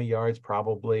 20 yards,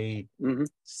 probably Hmm.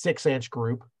 6-inch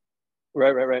group.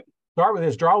 Right, right, right. Start with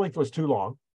his draw length was too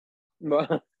long,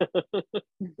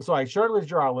 so I shortened his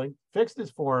draw length, fixed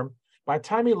his form. By the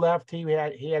time he left, he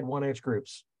had 1-inch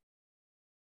groups.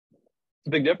 It's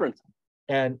a big difference.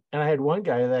 And I had one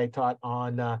guy that I taught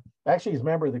on. Actually, he's a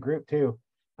member of the group too.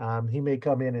 He may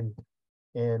come in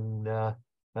and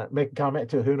make a comment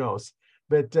too. Who knows?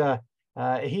 But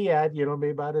he had, maybe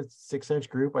about a 6-inch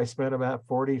group. I spent about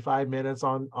 45 minutes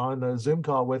on a Zoom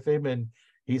call with him, and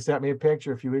he sent me a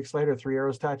picture a few weeks later, 3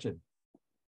 arrows touching.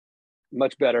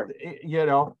 Much better.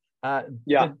 Yeah.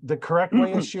 The correct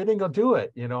way of shooting will do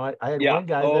it. I had Yeah. one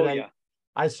guy Oh, that yeah.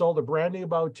 I sold a brand new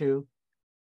bow to.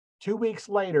 2 weeks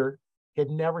later, he'd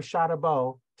never shot a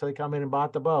bow till he come in and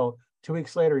bought the bow. 2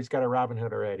 weeks later, he's got a Robin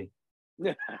Hood already.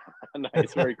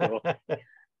 Nice. Very cool.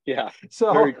 Yeah.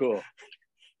 So, Very cool.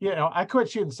 I quit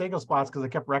shooting single spots because I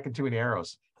kept wrecking too many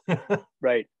arrows.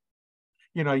 Right.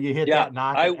 You hit Yeah. that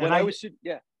knock. When I was shooting,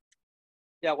 yeah.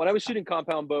 Yeah. When I was shooting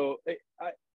compound bow,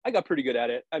 I got pretty good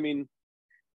at it. I mean,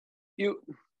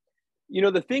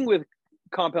 the thing with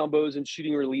compound bows and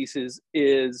shooting releases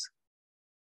is,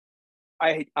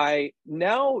 I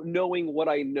now, knowing what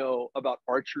I know about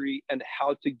archery and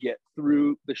how to get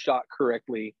through the shot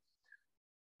correctly,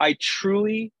 I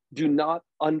truly do not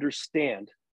understand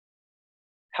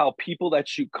how people that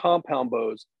shoot compound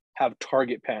bows have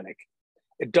target panic.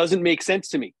 It doesn't make sense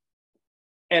to me.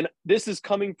 And this is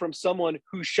coming from someone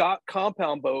who shot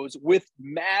compound bows with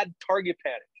mad target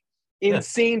panic,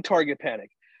 insane target panic.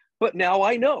 But now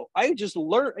I know. I just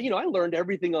learned, I learned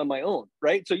everything on my own,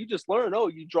 right? So you just learn,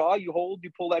 you draw, you hold,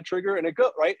 you pull that trigger, and it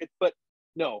goes, right? But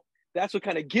no, that's what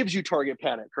kind of gives you target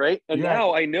panic, right? And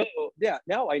now I know,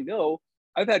 now I know.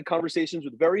 I've had conversations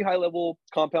with very high level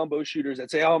compound bow shooters that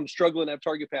say, I'm struggling to have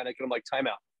target panic. And I'm like, time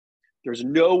out. There's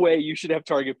no way you should have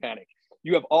target panic.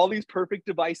 You have all these perfect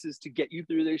devices to get you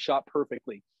through this shot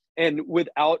perfectly and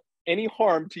without any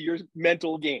harm to your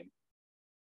mental game.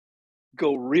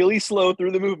 go really slow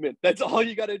through the movement. That's all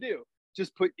you got to do.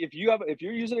 Just if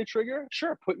you're using a trigger,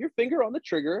 sure, put your finger on the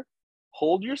trigger,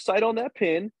 hold your sight on that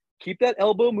pin, keep that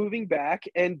elbow moving back,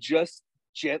 and just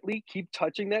gently keep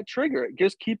touching that trigger.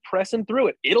 Just keep pressing through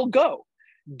it. It'll go.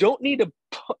 Don't need to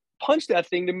punch that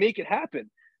thing to make it happen.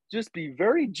 Just be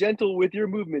very gentle with your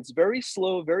movements, very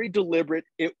slow, very deliberate.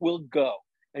 It will go.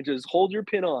 And just hold your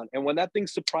pin on. And when that thing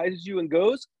surprises you and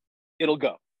goes, it'll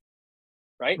go.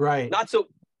 Right? Right.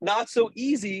 Not so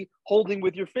easy holding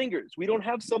with your fingers. We don't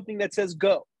have something that says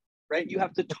go, right? You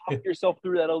have to talk yourself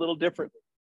through that a little differently,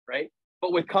 right?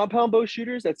 But with compound bow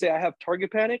shooters that say I have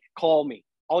target panic, call me.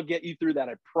 I'll get you through that.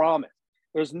 I promise.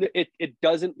 It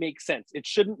doesn't make sense. It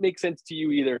shouldn't make sense to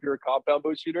you either if you're a compound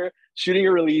bow shooter shooting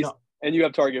a release and you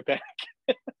have target panic.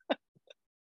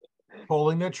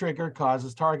 Pulling the trigger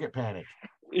causes target panic.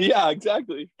 Yeah,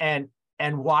 exactly. And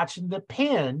watching the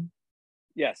pin,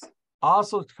 yes,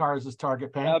 also causes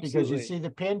target panic. Absolutely. Because you see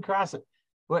the pin cross it.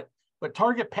 What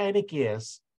target panic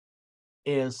is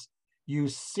you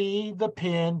see the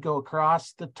pin go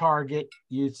across the target.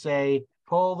 You say,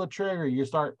 pull the trigger. You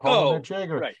start pulling the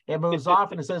trigger. Right. It moves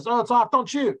off and it says, oh, it's off. Don't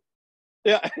shoot.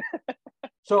 Yeah.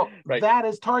 So that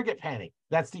is target panic.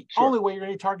 That's the only way you're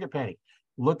going to target panic.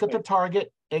 Look at the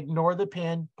target, ignore the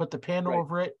pin, put the pin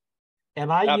over it.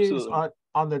 And I use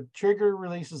on the trigger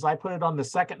releases, I put it on the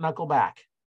second knuckle back.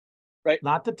 Right.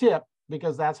 Not the tip,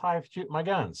 because that's how I shoot my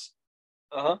guns.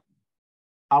 Uh-huh.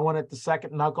 I want it the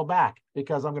second knuckle back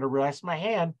because I'm going to rest my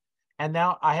hand. And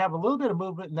now I have a little bit of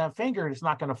movement in that finger and it's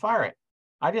not going to fire it.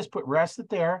 I just rest it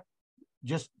there,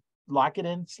 just lock it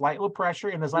in, slight little pressure.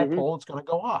 And as I pull, it's going to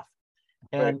go off.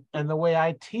 And the way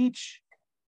I teach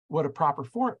what a proper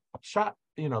shot,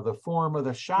 the form of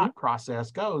the shot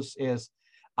process goes is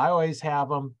I always have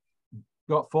them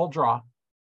go full draw.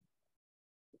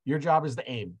 Your job is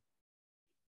to aim.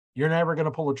 You're never going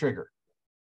to pull the trigger.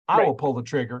 I will pull the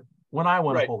trigger when I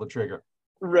want to pull the trigger.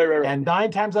 Right. And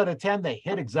 9 times out of 10, they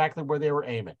hit exactly where they were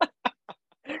aiming.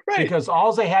 Because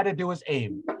all they had to do was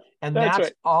aim. And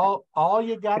that's all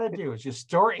you got to do is just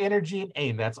store energy and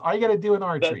aim. That's all you got to do in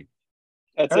archery.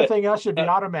 Everything else should be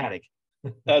automatic.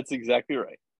 That's exactly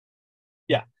right.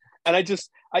 Yeah. And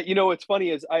what's funny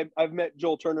is I've met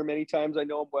Joel Turner many times. I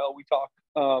know him well. We talk.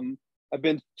 I've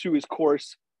been to his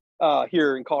course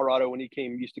here in Colorado when he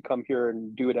used to come here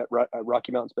and do it at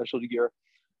Rocky Mountain Specialty Gear.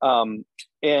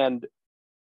 And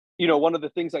one of the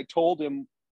things I told him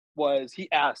was he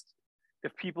asked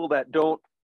if people that don't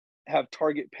have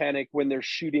target panic when they're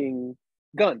shooting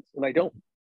guns, and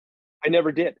I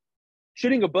never did.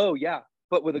 Shooting a bow, yeah,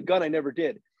 but with a gun, I never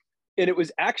did. And it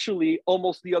was actually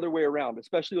almost the other way around,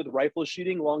 especially with rifle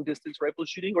shooting, long distance rifle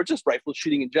shooting, or just rifle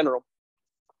shooting in general.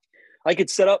 I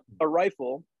could set up a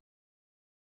rifle,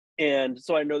 and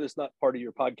so I know this is not part of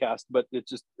your podcast, but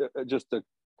it's just a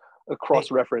cross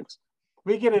reference.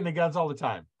 We get into guns all the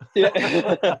time.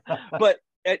 Yeah, but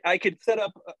I could set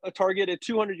up a target at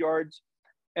 200 yards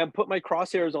and put my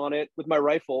crosshairs on it with my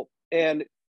rifle and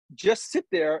just sit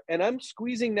there, and I'm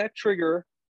squeezing that trigger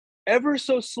ever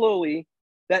so slowly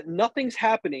that nothing's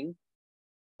happening,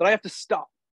 that I have to stop.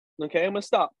 Okay, I'm going to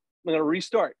stop. I'm going to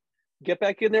restart, get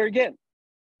back in there again,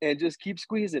 and just keep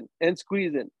squeezing and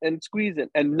squeezing and squeezing,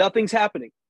 and nothing's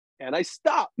happening. And I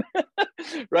stop,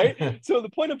 right? So the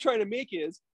point I'm trying to make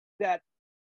is that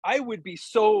I would be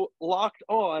so locked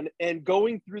on and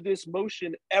going through this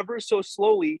motion ever so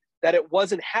slowly that it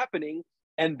wasn't happening,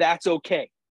 and that's okay.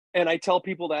 And I tell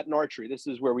people that in archery. This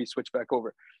is where we switch back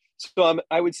over. So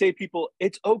I would say people,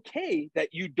 it's okay that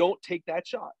you don't take that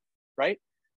shot, right?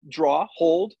 Draw,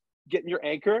 hold, get in your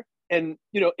anchor. And,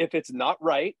 if it's not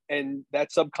right and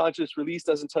that subconscious release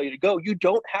doesn't tell you to go, you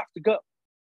don't have to go,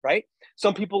 right?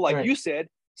 Some people, like you said,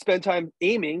 spend time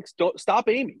aiming, don't stop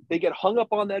aiming. They get hung up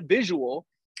on that visual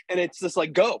and it's just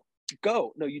like, go.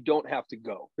 No, you don't have to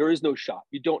go. There is no shot.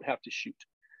 You don't have to shoot.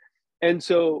 And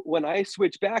so when I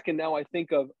switch back and now I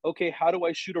think of, okay, how do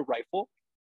I shoot a rifle?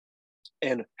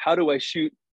 And how do I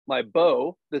shoot my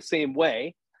bow the same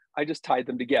way? I just tied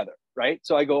them together, right?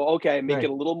 So I go, okay, I make it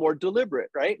a little more deliberate,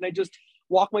 right? And I just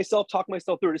talk myself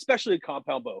through it, especially a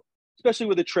compound bow, especially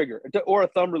with a trigger or a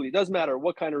thumb release. It doesn't matter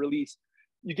what kind of release.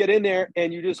 You get in there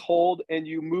and you just hold and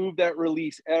you move that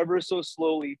release ever so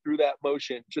slowly through that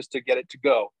motion just to get it to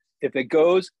go. If it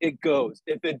goes, it goes.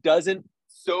 If it doesn't,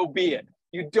 so be it.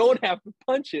 You don't have to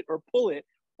punch it or pull it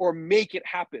or make it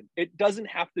happen. It doesn't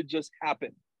have to just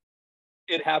happen.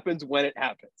 It happens when it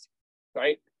happens,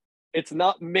 right? It's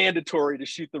not mandatory to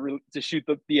shoot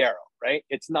the arrow, right?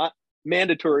 It's not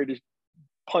mandatory to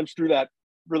punch through that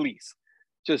release.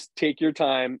 Just take your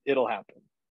time; it'll happen.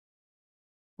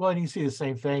 Well, and you see the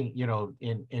same thing,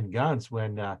 in guns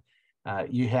when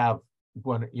You have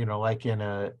one, like in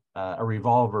a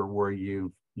revolver where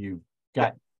you've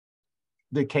got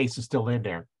the case is still in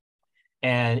there,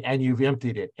 and you've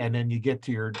emptied it, and then you get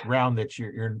to your round that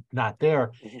you're not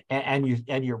there, and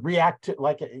you react to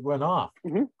like it went off.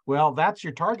 Well, that's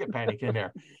your target panic in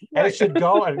there, and it should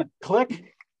go and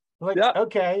click, like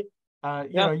okay,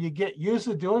 you get used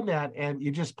to doing that, and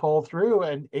you just pull through,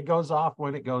 and it goes off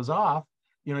when it goes off.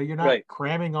 You're not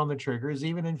cramming on the triggers.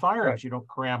 Even in firearms, you don't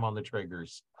cram on the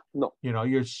triggers. No,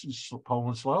 you're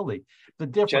pulling slowly. The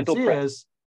difference is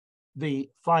the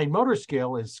fine motor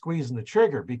skill is squeezing the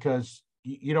trigger, because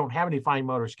you don't have any fine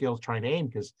motor skills trying to aim,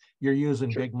 because you're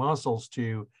using big muscles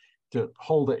to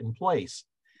hold it in place.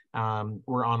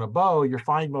 Where on a bow, your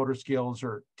fine motor skills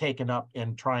are taken up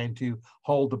in trying to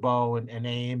hold the bow and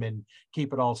aim and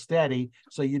keep it all steady.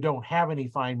 So you don't have any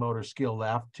fine motor skill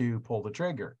left to pull the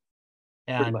trigger.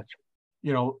 And,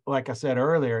 like I said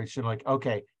earlier, it's like,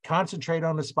 okay, concentrate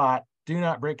on the spot. Do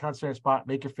not break, concentrate on the spot,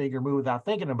 make your finger move without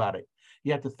thinking about it.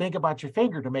 You have to think about your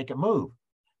finger to make it move.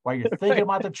 While you're thinking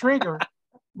about the trigger,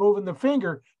 moving the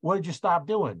finger, what did you stop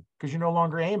doing? Because you're no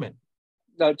longer aiming.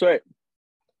 That's right.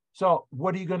 So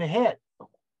what are you going to hit?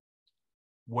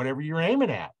 Whatever you're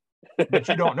aiming at. But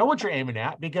you don't know what you're aiming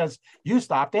at because you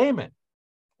stopped aiming.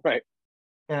 Right.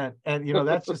 And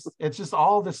that's it's just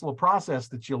all this little process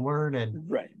that you learn.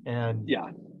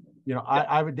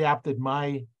 I've adapted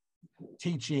my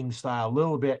teaching style a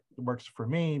little bit. It works for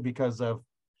me because of,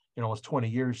 it's 20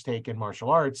 years taking martial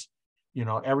arts.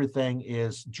 Everything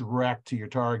is direct to your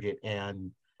target.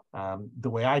 And the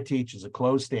way I teach is a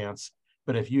closed stance.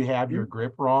 But if you have your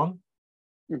grip wrong,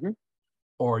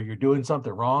 or you're doing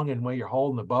something wrong in the way you're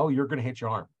holding the bow, you're going to hit your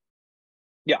arm.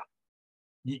 Yeah.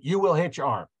 You will hit your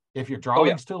arm. If your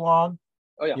drawing's too long,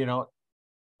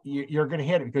 you're going to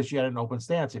hit it because you had an open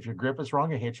stance. If your grip is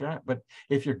wrong, you hit your arm. But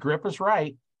if your grip is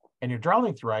right and your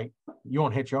drawing's right, you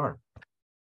won't hit your arm.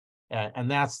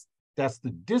 And that's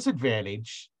the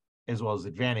disadvantage as well as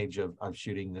advantage of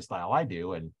shooting the style I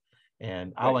do.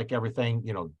 And I like everything,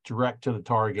 direct to the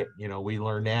target. We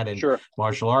learn that in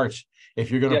martial arts. If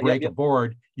you're going to break a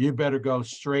board, you better go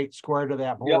straight square to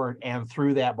that board and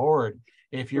through that board.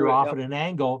 If you're off at an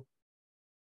angle,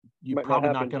 you're probably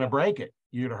not going to break it.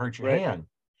 You're going to hurt your hand.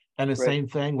 And the same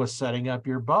thing with setting up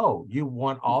your bow. You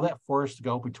want all that force to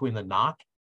go between the nock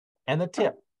and the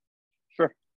tip.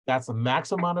 Sure. That's the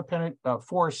maximum amount of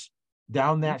force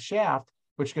down that shaft,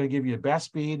 which is going to give you the best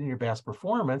speed and your best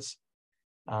performance.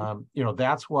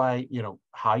 That's why,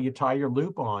 how you tie your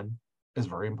loop on is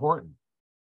very important.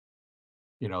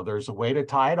 There's a way to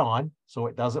tie it on so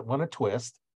it doesn't want to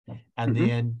twist. And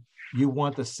then you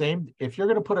want the same, if you're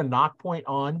going to put a knock point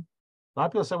on, a lot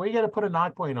of people say, well, you got to put a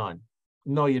knock point on.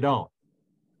 No, you don't.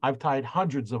 I've tied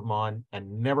hundreds of them on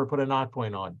and never put a knock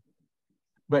point on.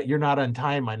 But you're not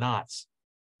untying my knots.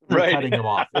 You're cutting them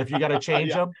off. If you got to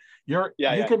change them, you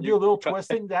can do a little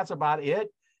twisting. That's about it.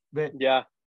 But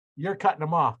you're cutting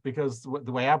them off because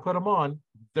the way I put them on,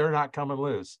 they're not coming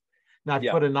loose. Now, if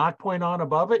you put a knock point on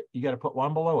above it, you got to put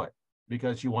one below it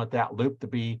because you want that loop to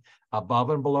be above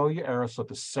and below your arrow so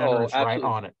the center is right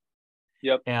on it.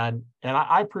 Yep. And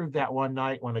I proved that one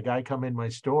night when a guy come in my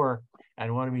store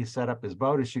and wanted me to set up his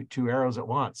bow to shoot 2 arrows at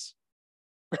once.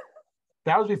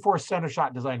 That was before center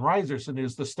shot design risers, and it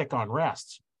was the stick on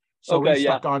rests. So we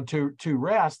stuck on two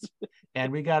rests,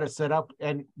 and we got it set up.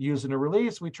 And using a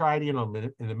release, we tried, in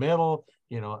the middle,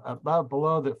 above,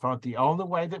 below, the front. The only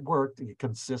way that worked, the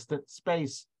consistent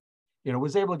space,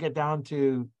 was able to get down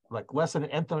to like less than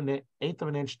an eighth of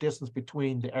an inch distance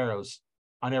between the arrows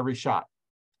on every shot.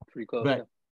 Pretty close. But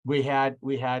we had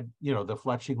the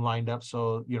fletching lined up,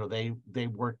 so they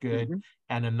worked good,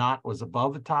 and a knot was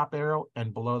above the top arrow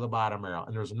and below the bottom arrow,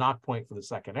 and there's a knock point for the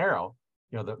second arrow.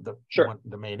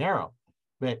 The main arrow,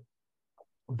 but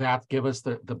that give us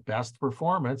the best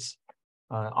performance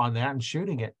on that and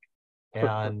shooting it.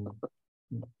 And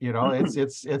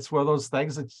it's one of those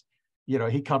things that's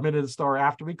he come into the store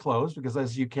after we close because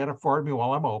as you can't afford me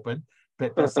while I'm open,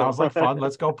 but that sounds like fun,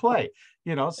 let's go play.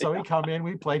 So he come in,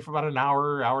 we played for about an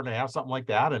hour and a half, something like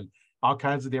that, and all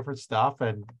kinds of different stuff.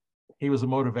 And he was a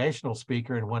motivational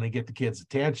speaker and wanted to get the kids'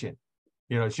 attention,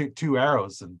 shoot 2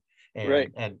 arrows and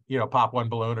pop 1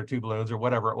 balloon or 2 balloons or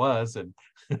whatever it was, and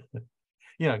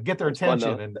get their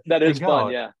attention. And that is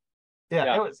fun.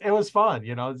 It was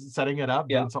fun, setting it up,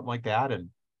 doing something like that. And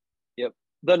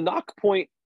the knock point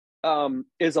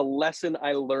is a lesson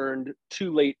I learned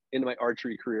too late in my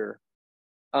archery career.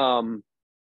 The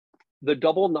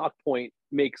double knock point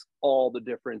makes all the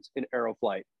difference in arrow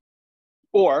flight,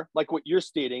 or like what you're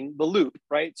stating, the loop,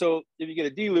 right? So if you get a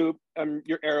D loop,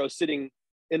 your arrow sitting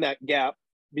in that gap,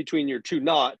 between your two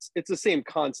knots, it's the same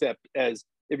concept as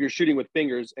if you're shooting with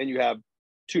fingers and you have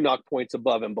two knock points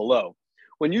above and below.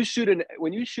 When you shoot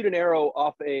an arrow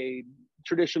off a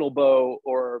traditional bow,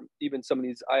 or even some of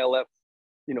these ILF,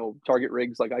 target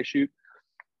rigs like I shoot,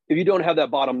 if you don't have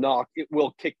that bottom knock, it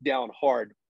will kick down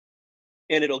hard,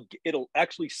 and it'll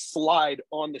actually slide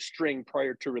on the string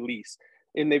prior to release.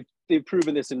 And they've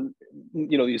proven this in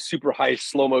these super high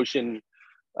slow motion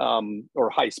or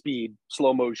high speed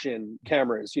slow motion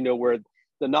cameras, where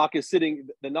the knock is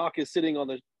sitting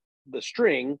on the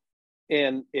string,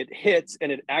 and it hits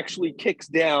and it actually kicks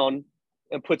down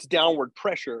and puts downward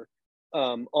pressure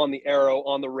on the arrow,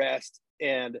 on the rest,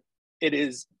 and it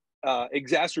is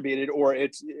exacerbated, or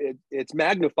it's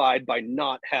magnified by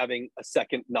not having a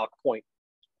second knock point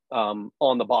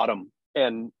on the bottom.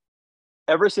 And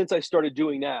ever since I started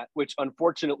doing that, which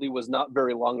unfortunately was not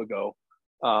very long ago,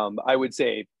 I would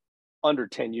say under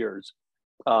 10 years,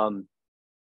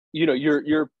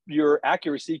 your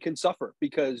accuracy can suffer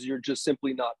because you're just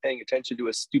simply not paying attention to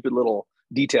a stupid little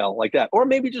detail like that. Or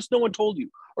maybe just no one told you,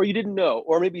 or you didn't know,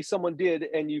 or maybe someone did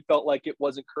and you felt like it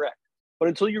wasn't correct. But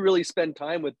until you really spend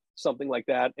time with something like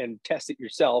that and test it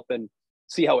yourself and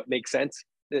see how it makes sense,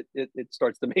 it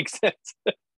starts to make sense.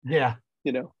 Yeah.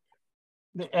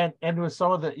 And with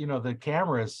some of the, the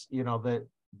cameras, that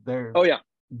they're, oh yeah,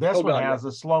 this one has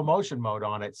a slow motion mode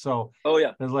on it. So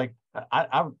it's like,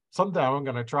 I'm sometime I'm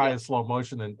going to try a slow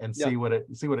motion and see what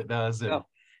it does.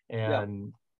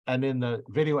 And in the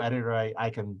video editor, I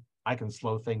can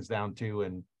slow things down too,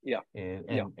 and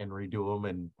redo them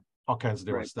and all kinds of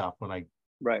different stuff when I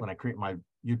create my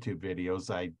YouTube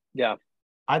videos.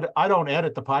 I don't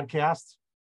edit the podcast.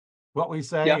 What we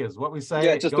say is what we say.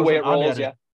 Yeah, just the way it rolls.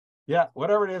 Unedited. Yeah,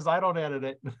 whatever it is, I don't edit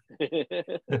it.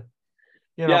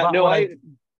 Go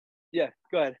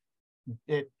ahead.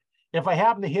 If I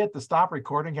happen to hit the stop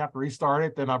recording, have to restart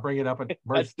it, then I'll bring it up and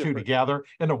merge two together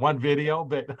into one video.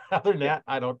 But other than that,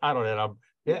 I don't edit them.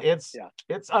 It's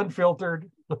unfiltered.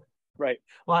 Right.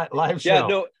 Live show. Yeah,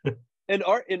 no. In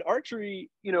archery,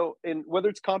 and whether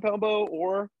it's compound bow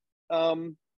or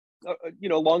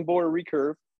longbow or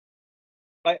recurve,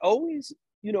 I always,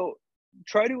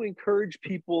 try to encourage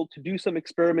people to do some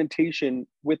experimentation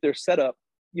with their setup.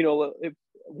 If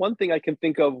one thing I can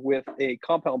think of with a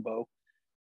compound bow,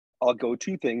 I'll go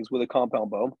two things with a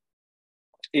compound bow,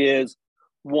 is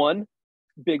one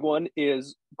big one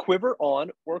is quiver on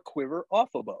or quiver off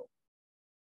a bow.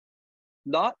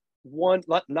 Not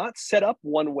set up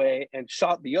one way and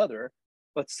shot the other,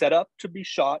 but set up to be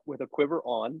shot with a quiver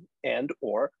on and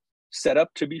or set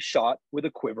up to be shot with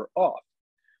a quiver off.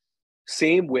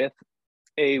 Same with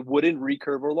a wooden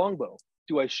recurve or longbow.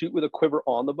 Do I shoot with a quiver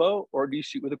on the bow, or do you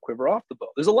shoot with a quiver off the bow?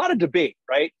 There's a lot of debate,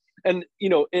 right? And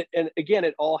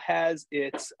it all has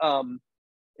its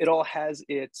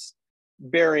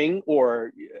bearing,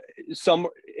 or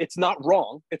it's not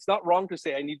wrong. It's not wrong to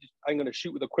say I'm going to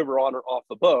shoot with a quiver on or off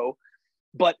the bow,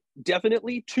 but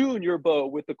definitely tune your bow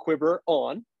with the quiver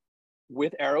on,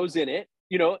 with arrows in it,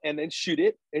 and then shoot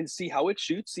it and see how it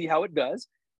shoots, see how it does,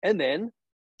 and then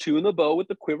tune the bow with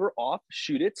the quiver off,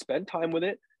 shoot it, spend time with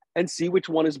it, and see which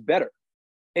one is better.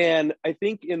 And I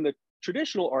think in the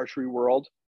traditional archery world,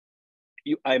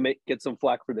 I may get some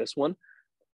flack for this one.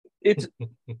 It's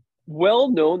well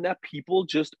known that people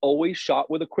just always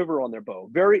shot with a quiver on their bow.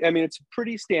 It's a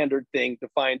pretty standard thing to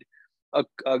find a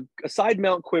side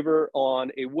mount quiver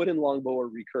on a wooden longbow or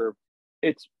recurve.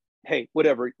 It's, hey,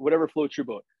 whatever floats your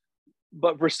boat.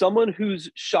 But for someone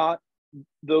who's shot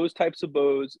those types of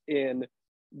bows in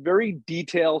very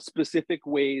detailed, specific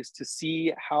ways to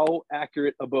see how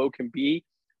accurate a bow can be,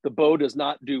 the bow does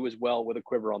not do as well with a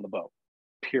quiver on the bow,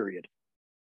 period.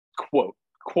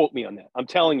 Quote me on that. I'm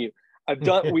telling you, I've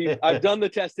done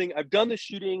the testing, I've done the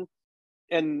shooting,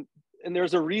 and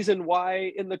there's a reason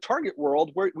why in the target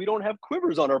world where we don't have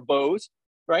quivers on our bows,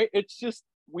 right? It's just,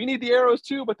 we need the arrows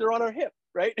too, but they're on our hip,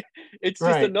 right? It's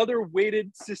just another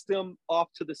weighted system off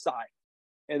to the side.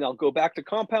 And I'll go back to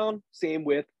compound, same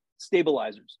with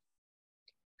stabilizers.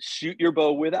 Shoot your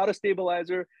bow without a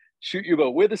stabilizer, shoot your bow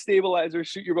with a stabilizer,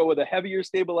 shoot your bow with a heavier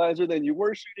stabilizer than you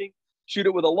were shooting, shoot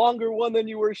it with a longer one than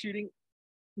you were shooting.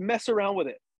 Mess around with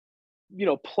it,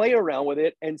 play around with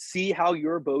it and see how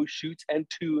your bow shoots and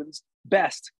tunes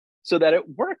best so that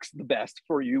it works the best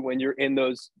for you when you're in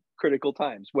those critical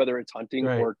times, whether it's hunting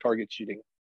or target shooting.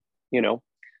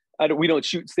 We don't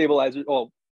shoot stabilizers.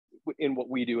 Well, in what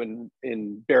we do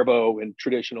in bare bow and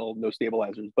traditional, no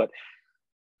stabilizers, but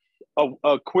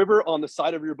a quiver on the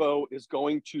side of your bow is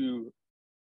going to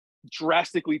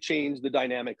drastically change the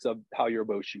dynamics of how your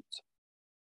bow shoots.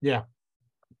 Yeah.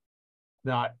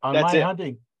 Now, on my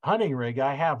hunting, hunting rig,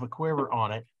 I have a quiver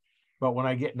on it. But when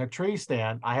I get in a tree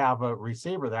stand, I have a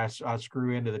receiver that I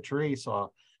screw into the tree. So I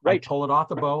Right. pull it off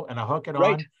the bow and I hook it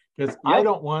Right. on because I Yep.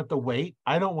 don't want the weight.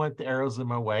 I don't want the arrows in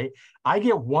my way. I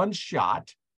get one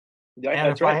shot. Yeah, And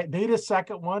that's if right. I need a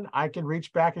second one, I can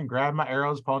reach back and grab my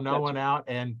arrows, pull another That's one out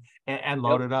and yep.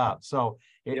 load it up. So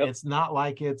Yep. it's not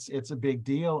like it's a big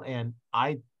deal. And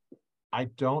I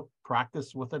don't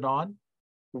practice with it on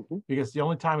Hmm. because the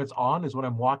only time it's on is when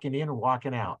I'm walking in or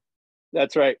walking out.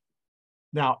 That's right.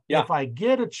 Now, Yeah. if I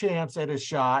get a chance at a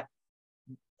shot,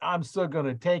 I'm still going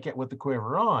to take it with the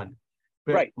quiver on.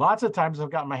 But Right. lots of times I've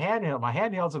got my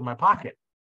handheld's in my pocket.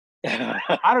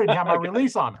 I I don't even have my got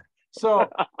release on it. So,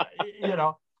 you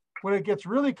know, when it gets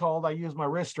really cold, I use my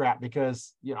wrist strap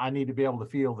because, you know, I need to be able to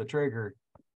feel the trigger,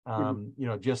 Mhm. you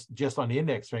know, just on the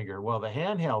index finger. Well, the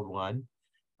handheld one,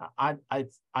 I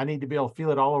need to be able to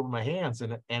feel it all over my hands.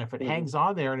 And if it Mhm. hangs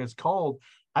on there and it's cold,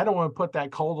 I don't want to put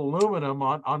that cold aluminum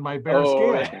on my bare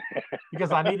Oh, skin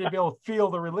because I need to be able to feel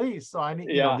the release. So I need,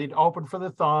 you know, yeah. need to open for the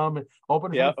thumb,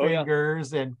 open for Yeah. the Oh, yeah.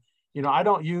 fingers. And, you know, I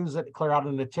don't use it clear out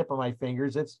on the tip of my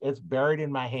fingers. It's buried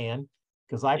in my hand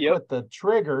because I Yep. put the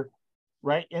trigger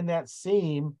right in that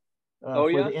seam Oh,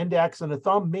 where yeah. the index and the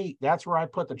thumb meet. That's where I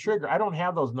put the trigger. I don't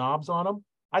have those knobs on them.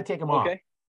 I take them off. Okay.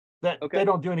 That they Okay.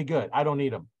 don't do any good. I don't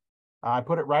need them. I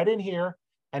put it right in here.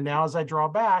 And now as I draw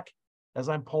back, as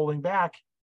I'm pulling back,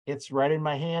 it's right in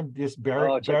my hand, just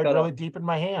Oh, check buried that really out. deep in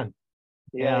my hand.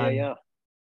 Yeah. Yeah. And, Yeah.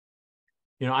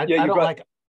 you know, Yeah. I You don't brought. like,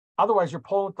 otherwise you're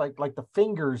pulling like the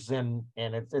fingers and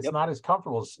it's Yep. not as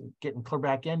comfortable as getting clear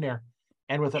back in there.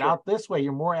 And with it Sure. out this way,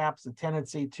 you're more apt the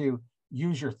tendency to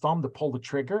use your thumb to pull the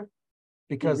trigger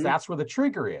because Hmm. that's where the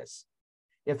trigger is.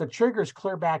 If the trigger is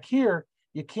clear back here,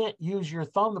 you can't use your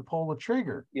thumb to pull the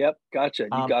trigger. Yep. Gotcha.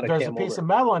 You got to There's a cam piece over. of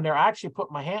metal in there. I actually put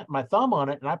my thumb on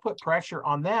it and I put pressure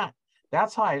on that.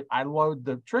 That's how I load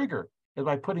the trigger is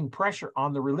by putting pressure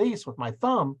on the release with my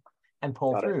thumb and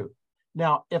pull Got it. through.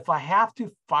 Now, if I have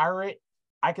to fire it,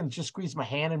 I can just squeeze my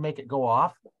hand and make it go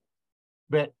off.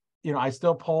 But you know, I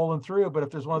still pulling through. But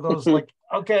if there's one of those like,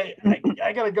 okay,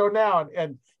 I got to go now,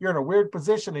 and you're in a weird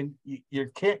position and you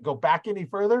can't go back any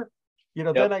further, you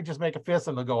know, then Yep. I just make a fist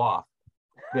and they'll go off.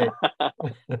 But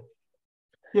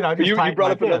you know, I But just you tighten brought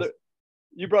my up another fist.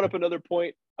 you brought up another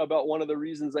point about one of the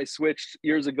reasons I switched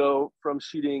years ago from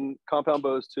shooting compound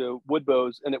bows to wood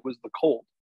bows, and it was the cold.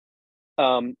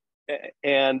 Um,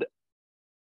 and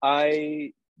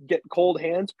I get cold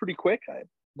hands pretty quick.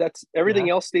 That's everything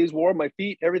Yeah. else stays warm. My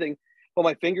feet, everything, but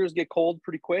my fingers get cold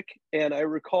pretty quick. And I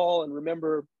recall and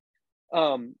remember,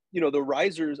 the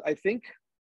risers. I think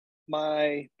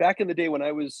my back in the day when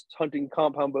I was hunting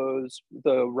compound bows,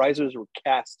 the risers were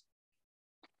cast,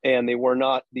 and they were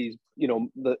not these,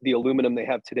 the aluminum they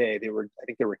have today. I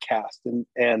think they were cast,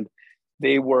 and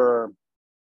they were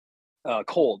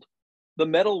cold. The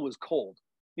metal was cold,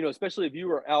 especially if you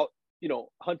were out,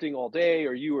 hunting all day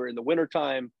or you were in the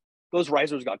wintertime, those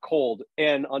risers got cold.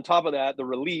 And on top of that, the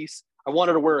release, I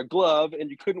wanted to wear a glove and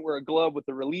you couldn't wear a glove with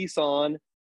the release on,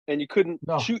 and you couldn't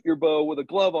No. shoot your bow with a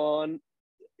glove on.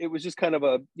 It was just kind of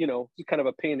a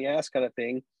pain in the ass kind of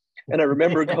thing. And I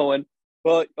remember going,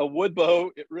 well, a wood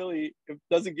bow, it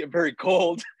doesn't get very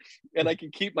cold and I can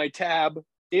keep my tab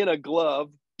in a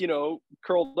glove,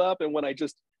 curled up. And when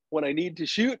I need to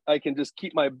shoot, I can just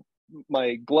keep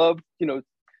my glove,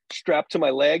 strapped to my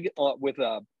leg with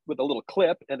a little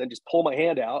clip, and then just pull my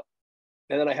hand out,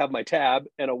 and then I have my tab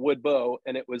and a wood bow,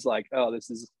 and it was like, oh, this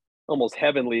is almost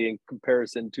heavenly in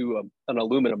comparison to an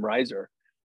aluminum riser.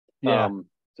 Yeah.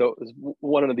 So it was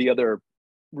one of the other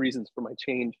reasons for my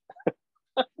change.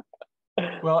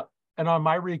 Well, and on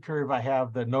my recurve, I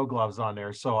have the no gloves on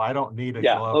there, so I don't need a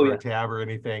Yeah. glove Oh or a yeah. tab or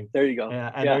anything. There you go.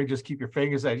 And I know Yeah. you just keep your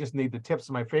fingers. I just need the tips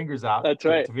of my fingers out That's to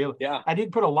right. feel it. Yeah. I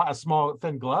did put a small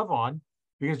thin glove on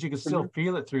because you can still Hmm.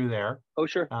 feel it through there, Oh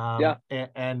sure. Yeah.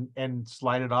 and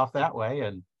slide it off that way.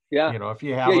 And Yeah. you know, if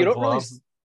you Yeah. have a glove,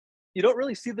 You don't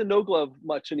really see the no glove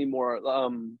much anymore.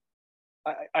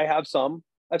 I have some.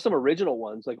 I have some original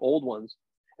ones, like old ones,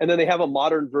 and then they have a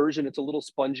modern version. It's a little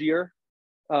spongier.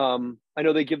 I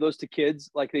know they give those to kids,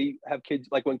 like they have kids,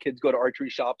 like when kids go to archery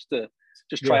shops to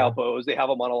just try yeah, out bows, they have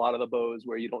them on a lot of the bows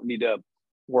where you don't need to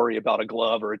worry about a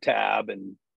glove or a tab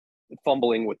and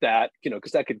fumbling with that,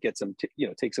 because that could get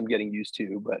take some getting used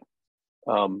to. But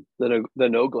the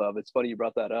no glove, it's funny you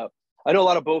brought that up. I know a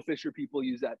lot of bow fisher people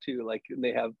use that too. Like, and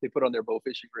they put on their bow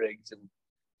fishing rigs, and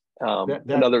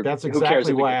that's who cares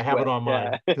exactly if it why I gets have it wet? on Yeah.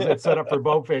 mine because it's set up for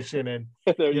bow fishing. And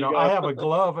There you you know, I go. have a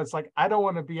glove. It's like I don't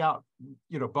want to be out,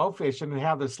 you know, bow fishing and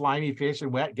have the slimy fish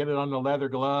and wet. Get it on the leather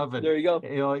glove, and There you go.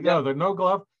 you know, Yep. the no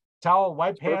glove, towel,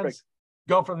 wipe It's perfect. hands.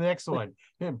 go for the next one.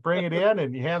 And bring it in,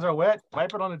 and your hands are wet,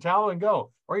 wipe it on the towel and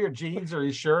go, or your jeans or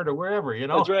your shirt or wherever, you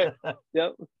know. That's right.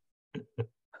 Yep.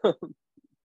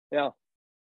 Yeah.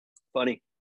 Funny.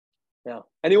 Yeah.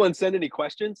 Anyone send any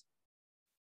questions?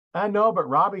 I know, but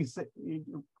Robbie said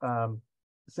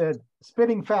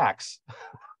spitting facts.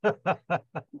 I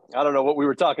don't know what we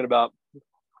were talking about,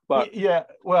 but yeah,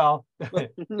 well,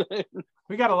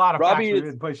 we got a lot of Robbie facts we've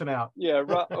been pushing out. Yeah,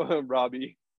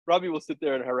 Robbie will sit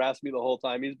there and harass me the whole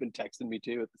time. He's been texting me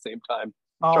too at the same time,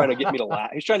 trying to get me to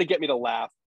laugh. He's trying to get me to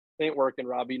laugh. It ain't working,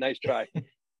 Robbie. Nice try.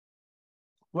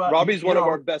 Well, Robbie's one of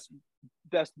our best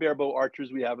barebow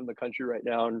archers we have in the country right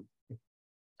now, and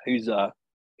he's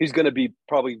going to be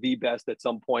probably the best at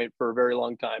some point for a very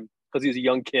long time because he's a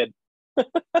young kid.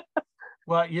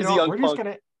 Well, you know,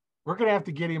 we're gonna have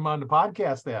to get him on the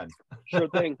podcast then. Sure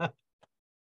thing.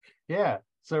 Yeah.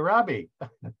 So Robbie,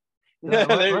 let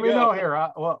me know here.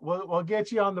 We'll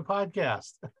get you on the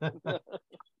podcast.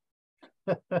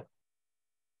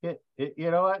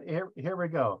 You know what? Here we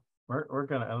go. We're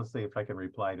gonna, let's see if I can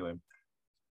reply to him.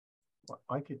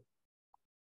 I could.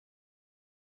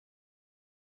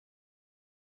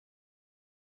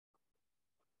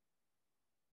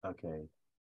 Okay.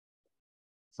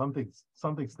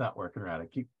 Something's not working right. I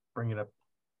keep bringing up.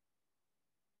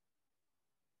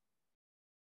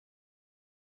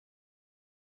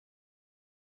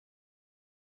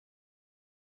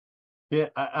 Yeah,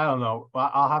 I don't know.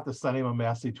 I'll have to send him a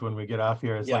message when we get off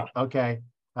here. It's like, okay,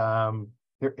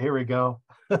 here we go.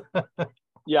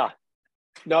 Yeah.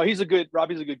 No,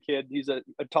 Robbie's a good kid. He's a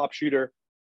top shooter.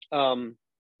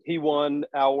 He won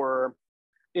our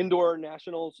indoor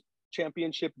nationals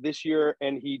championship this year,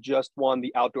 and he just won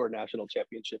the outdoor national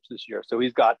championships this year. So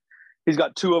he's got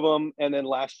two of them. And then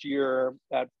last year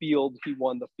at field, he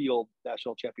won the field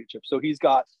national championship. So he's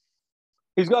got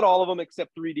all of them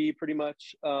except 3D pretty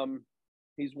much.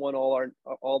 He's won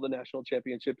all the national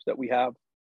championships that we have.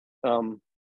 So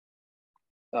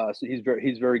he's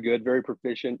very good, very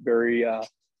proficient, very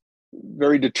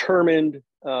determined.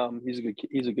 He's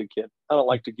a good kid. I don't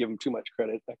like to give him too much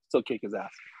credit. I still kick his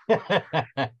ass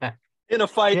in a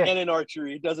fight and in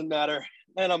archery. It doesn't matter.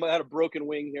 And I had a broken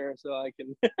wing here, so I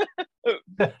can.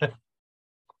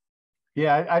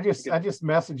 Yeah, I just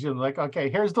messaged him like, okay,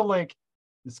 here's the link,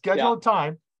 the scheduled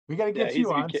time. We got to get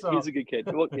you on. So he's a good kid.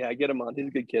 Well, yeah, get him on. He's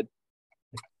a good kid.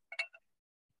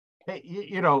 Hey,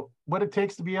 you know what it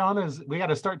takes to be on is we got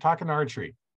to start talking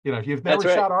archery. You know, if you've never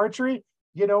shot archery,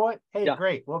 you know what? Hey,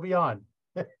 great, we'll be on.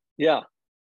 Yeah.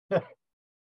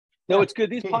 No, it's good.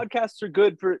 These podcasts are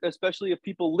good for, especially if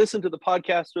people listen to the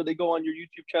podcast or they go on your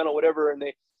YouTube channel, whatever, and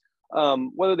they,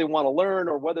 whether they want to learn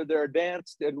or whether they're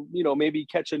advanced and, you know, maybe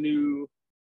catch a new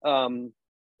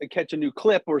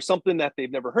clip or something that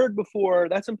they've never heard before.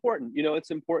 That's important. You know,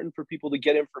 it's important for people to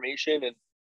get information, and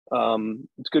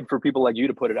it's good for people like you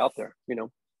to put it out there, you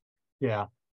know? Yeah.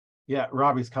 Yeah.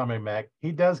 Robbie's coming back.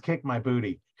 He does kick my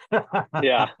booty.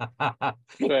 Yeah.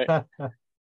 Right.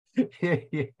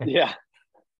 Yeah.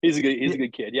 He's a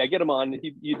good kid. Yeah. Get him on.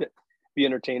 You'd be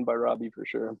entertained by Robbie for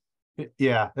sure.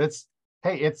 Yeah. It's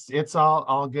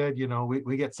all good. You know,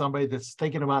 we get somebody that's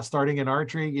thinking about starting an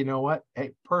archery. You know what?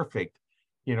 Hey, perfect.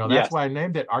 You know, that's why I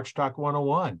named it Arch Talk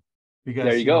 101, because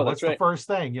there you go. That's the first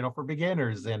thing, you know, for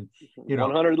beginners, and, you know,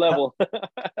 100 level.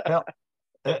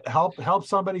 help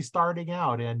somebody starting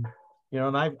out. And, you know,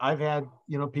 and I've had,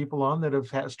 you know, people on that have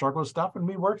had struggled with stuff, and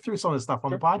we work through some of the stuff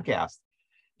on the podcast.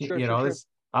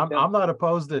 I'm not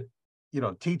opposed to, you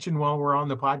know, teaching while we're on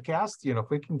the podcast. You know, if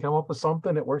we can come up with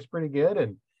something that works pretty good.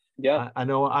 And I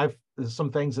know there's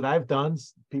some things that I've done,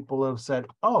 people have said,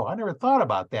 oh, I never thought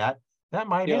about that. That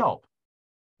might help.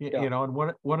 You know, and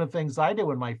one of the things I do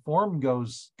when my form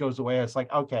goes away, it's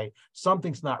like, okay,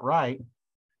 something's not right.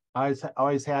 I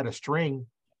always had a string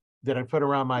that I put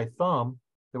around my thumb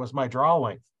that was my draw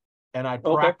length, and I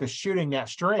practice shooting that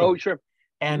string. Oh, sure.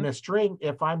 And the string,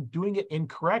 if I'm doing it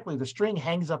incorrectly, the string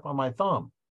hangs up on my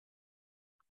thumb.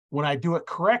 When I do it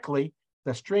correctly,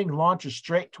 the string launches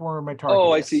straight to where my target is.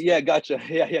 Oh, I see. Yeah, gotcha.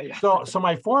 Yeah. So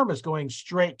my form is going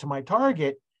straight to my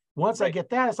target. Once I get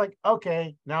that, it's like,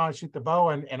 okay, now I shoot the bow,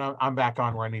 and I'm back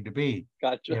on where I need to be.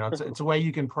 Gotcha. You know, it's a way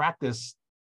you can practice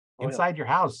inside your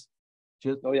house.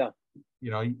 Just,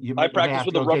 you know, I practice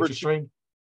with a rubber string.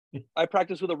 I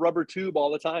practice with a rubber tube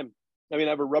all the time. I mean,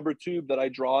 I have a rubber tube that I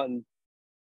draw and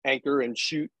anchor and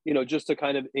shoot, you know, just to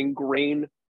kind of ingrain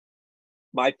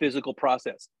my physical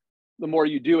process. The more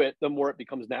you do it, the more it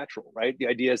becomes natural, right? The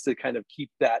idea is to kind of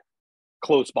keep that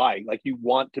close by. Like, you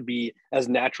want to be as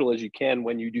natural as you can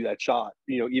when you do that shot,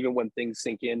 you know, even when things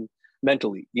sink in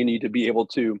mentally. You need to be able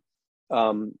to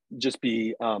just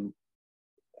be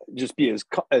just be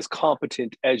as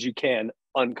competent as you can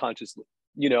unconsciously,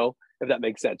 if that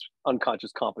makes sense.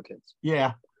 Unconscious competence.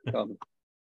 Yeah.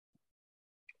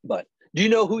 But do you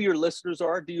know who your listeners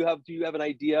are? Do you have an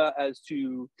idea as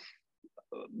to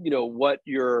what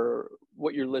your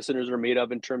listeners are made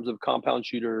of in terms of compound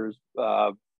shooters,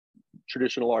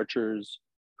 traditional archers,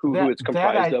 who it's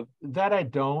comprised of? That I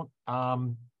don't.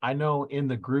 I know in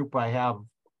the group I have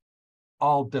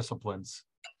all disciplines,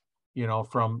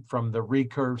 from the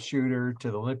recurve shooter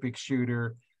to the Olympic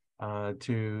shooter,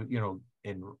 to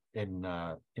in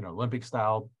Olympic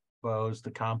style bows,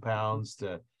 the compounds,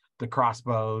 the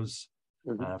crossbows,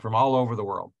 from all over the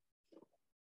world.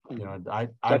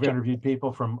 I've interviewed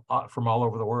people from all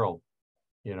over the world.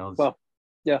 Well,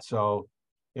 yeah. So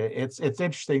it's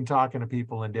interesting talking to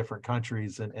people in different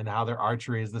countries and how their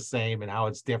archery is the same and how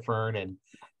it's different, and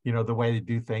the way they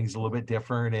do things a little bit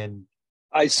different. And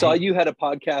I saw you had a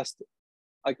podcast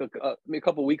like a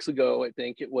couple of weeks ago. I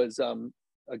think it was a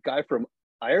guy from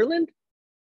Ireland.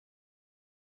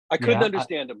 I couldn't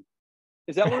understand him.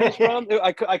 Is that where he's from?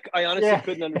 I honestly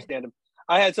couldn't understand him.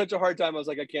 I had such a hard time. I was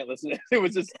like, I can't listen. It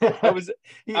was just I was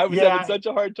having such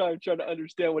a hard time trying to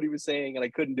understand what he was saying, and I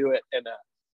couldn't do it. And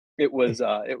it was.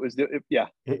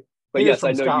 But yes,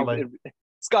 I know Scotland.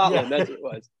 Scotland. That's what it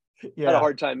was. I had a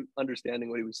hard time understanding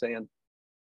what he was saying.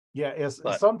 Yeah,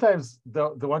 sometimes the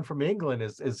one from England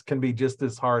is can be just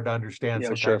as hard to understand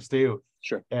sometimes too.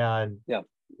 Sure. And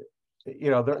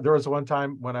there was one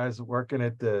time when I was working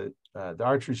at the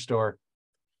archery store,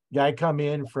 guy come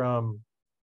in from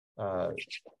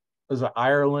was it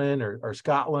Ireland or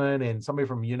Scotland, and somebody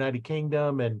from United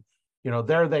Kingdom, and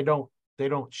there they don't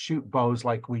shoot bows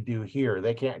like we do here.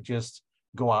 They can't just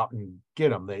go out and get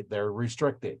them. They're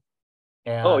restricted.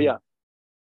 And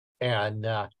and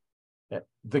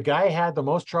the guy had the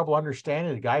most trouble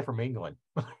understanding the guy from England.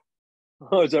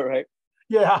 Oh, is that right?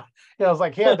 Yeah. It was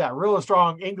like he had that real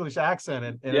strong English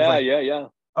accent. And yeah.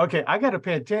 Okay, I got to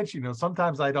pay attention.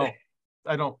 Sometimes I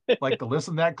don't like to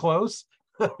listen that close.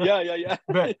 Yeah.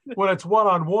 But when it's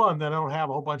one-on-one, then I don't have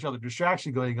a whole bunch of other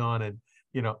distraction going on. And,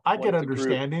 I can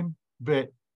understand him, but,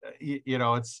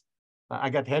 it's, I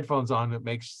got the headphones on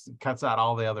that cuts out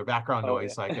all the other background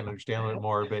noise, so I can understand a little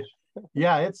more. But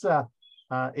yeah,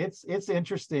 it's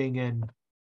interesting, and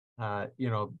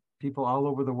people all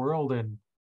over the world, and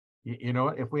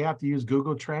if we have to use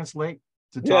Google Translate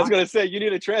to talk, I was gonna say you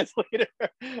need a translator.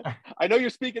 I know you're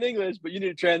speaking English, but you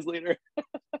need a translator.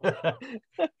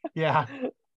 Yeah.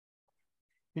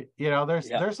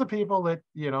 There's the people that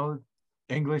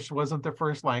English wasn't their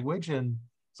first language, and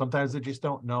sometimes they just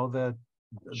don't know the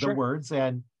words,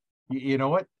 and you know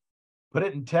what? Put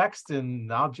it in text,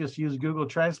 and I'll just use Google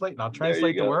Translate, and I'll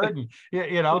translate the word.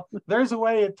 And there's a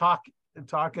way of talking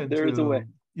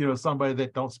to somebody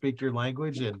that don't speak your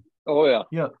language. And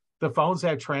the phones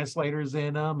have translators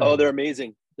in them. They're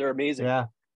amazing. Yeah,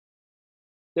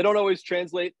 they don't always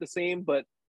translate the same, but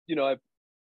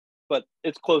but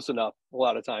it's close enough a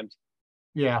lot of times.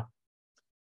 Yeah.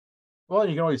 Well,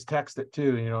 you can always text it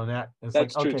too, and it's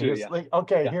that's like, true okay, too. Like,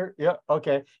 okay, here,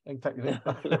 okay.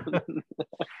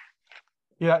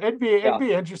 Yeah, it'd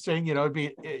be interesting.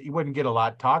 You wouldn't get a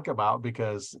lot to talk about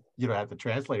because you don't have to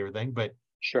translate everything. But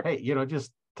hey,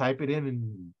 just type it in,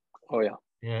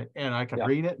 and and I can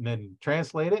read it and then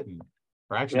translate it,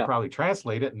 or actually probably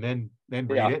translate it and then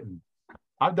read it. And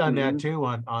I've done that too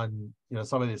on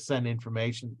somebody that send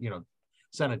information,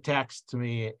 send a text to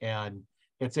me, and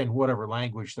it's in whatever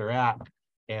language they're at,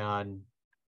 and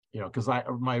because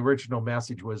my original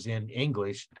message was in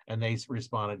English, and they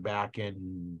responded back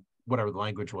in whatever the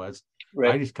language was.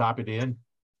 Right. I just copied it in,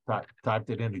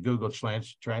 typed it into Google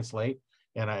Translate,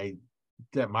 and I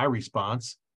did my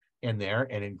response in there,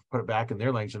 and then put it back in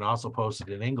their language, and also posted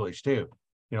in English too.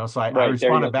 So I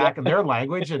responded back in their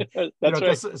language, and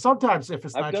because sometimes if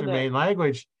it's not your main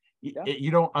language,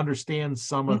 you don't understand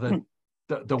some of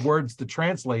the words to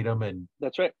translate them, and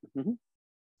that's right.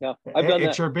 Yeah, I've done that.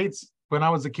 It sure beats when I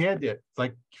was a kid. It's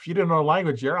like if you didn't know a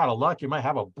language, you're out of luck. You might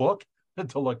have a book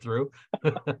to look through.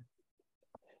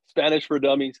 Spanish for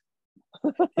dummies.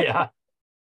 Yeah.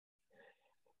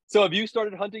 So have you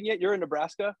started hunting yet? You're in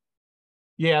Nebraska?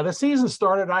 Yeah, the season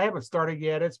started. I haven't started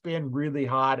yet. It's been really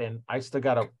hot, and I still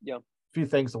got a few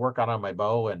things to work on my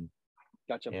bow. And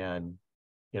gotcha. And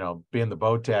being the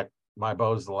bow tech, my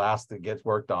bow is the last that gets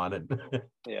worked on. And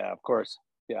yeah, of course.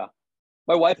 Yeah,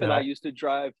 my wife and I used to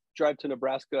drive to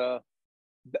Nebraska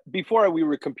before we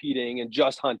were competing and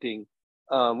just hunting.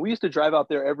 We used to drive out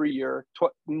there every year,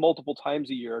 multiple times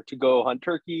a year, to go hunt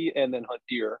turkey and then hunt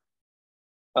deer.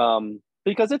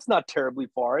 Because it's not terribly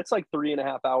far. It's like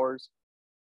 3.5 hours,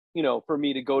 for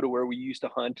me to go to where we used to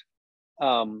hunt.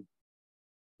 Um,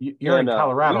 You're in we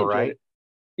Colorado, enjoyed right? it.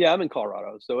 Yeah, I'm in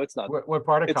Colorado, so What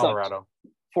part of it's not Colorado?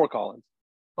 Fort Collins.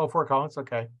 Oh, Fort Collins.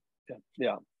 Okay. Yeah,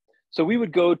 yeah. So we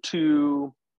would go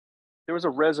to, there was a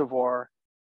reservoir,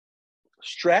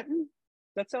 Stratton.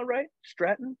 That sound right?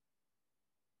 Stratton.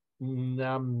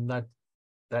 I'm not.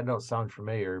 That don't sound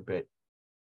familiar, but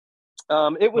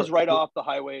It was what, right what, off the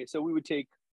highway, so we would take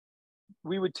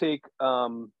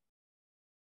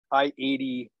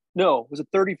I-80. No, was it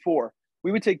 34?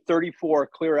 We would take 34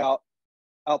 clear out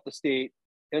the state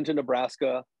into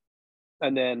Nebraska,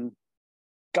 and then,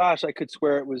 gosh, I could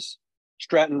swear it was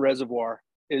Stratton Reservoir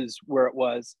is where it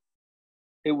was.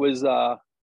 It was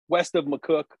west of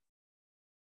McCook,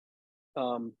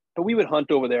 but we would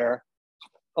hunt over there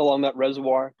along that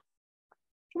reservoir.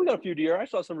 We got a few deer. I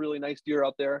saw some really nice deer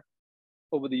out there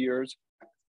over the years.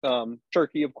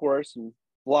 Turkey, of course, and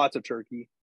lots of turkey.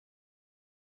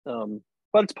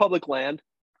 But it's public land.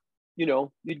 You'd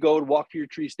go and walk to your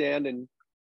tree stand, and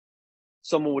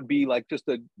someone would be like just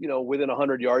within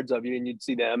 100 yards of you, and you'd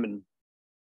see them.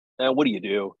 And what do you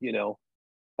do?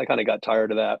 I kind of got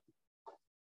tired of that.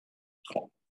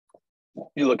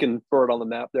 You looking for it on the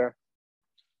map there?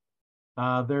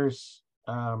 there's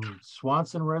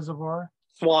Swanson Reservoir.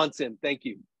 Swanson. Thank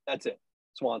you. That's it.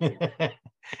 Swanson.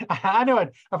 I know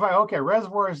it. I thought, okay,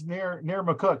 reservoir is near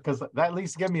McCook because that at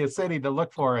least give me a city to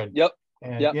look for it. Yep.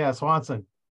 And Yep. yeah, Swanson.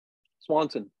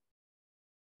 Swanson.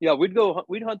 Yeah, we'd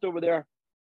hunt over there.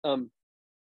 And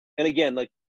again, like,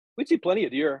 we'd see plenty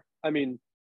of deer. I mean,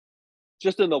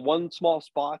 just in the one small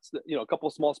spots that, a couple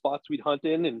of small spots we'd hunt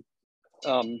in. And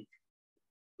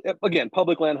again,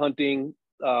 public land hunting,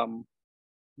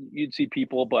 you'd see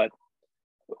people, but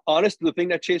honestly, the thing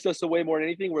that chased us away more than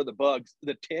anything were the bugs.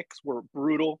 The ticks were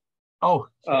brutal. Oh,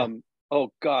 yeah.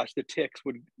 Oh gosh, the ticks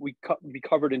would be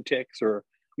covered in ticks, or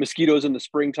mosquitoes in the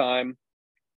springtime.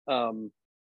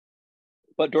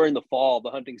 But during the fall, the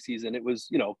hunting season, it was,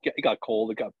 it got cold,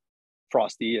 it got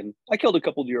frosty, and I killed a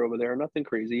couple deer over there. Nothing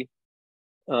crazy.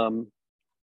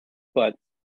 But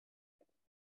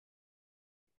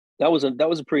that was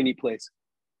a pretty neat place.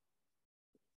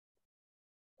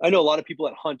 I know a lot of people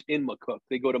that hunt in McCook.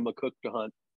 They go to McCook to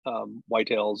hunt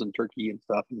whitetails and turkey and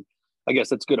stuff. And I guess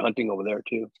that's good hunting over there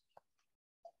too.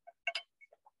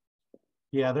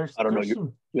 Yeah, I don't there's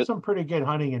know. some pretty good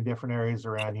hunting in different areas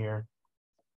around here.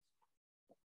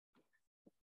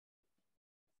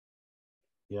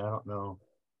 Yeah, I don't know.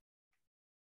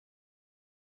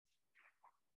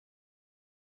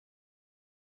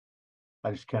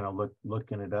 I just kind of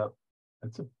looking it up.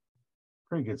 It's a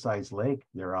pretty good sized lake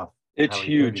there off It's Highway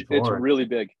huge. It's 34. really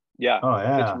big. Yeah. Oh It's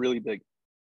yeah. really big.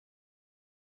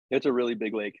 It's a really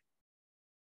big lake.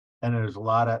 And there's a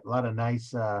lot of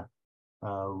nice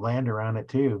land around it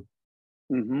too.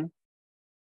 Mm-hmm.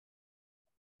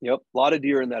 Yep. A lot of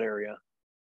deer in that area.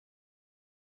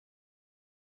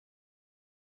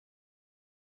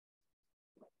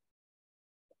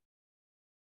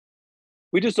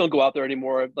 We just don't go out there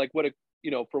anymore. Like,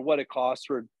 for what it costs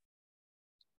for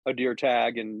a deer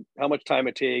tag and how much time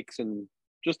it takes, and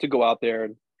just to go out there.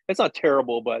 And it's not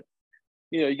terrible, but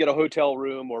you get a hotel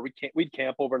room, or we'd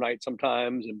camp overnight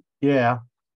sometimes. And Yeah.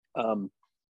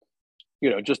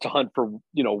 just to hunt for,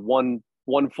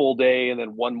 one full day and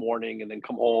then one morning and then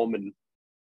come home. And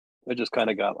I just kind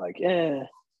of got like, I'd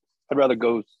rather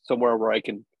go somewhere where I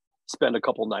can spend a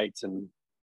couple nights and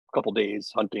a couple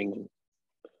days hunting and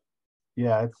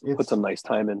Yeah, put some nice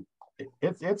time in.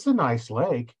 it's a nice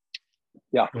lake.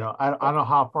 Yeah. I don't know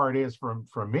how far it is from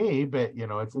me, but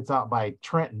it's out by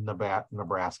Trenton,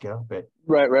 Nebraska. But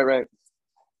Right.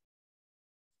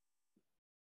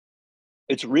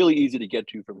 It's really easy to get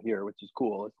to from here, which is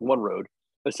cool. It's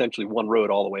essentially one road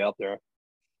all the way out there.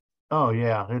 oh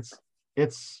yeah,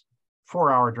 it's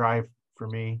 4-hour drive for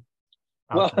me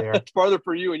Well, out there. it's farther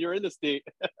for you, and you're in the state.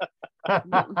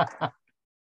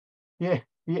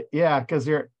 yeah, because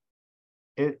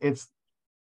it's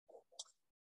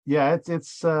yeah, it's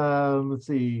let's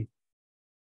see,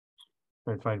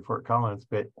 trying to find Fort Collins,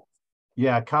 but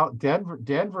yeah,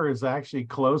 Denver is actually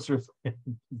closer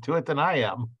to it than I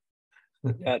am.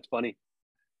 Yeah, it's funny.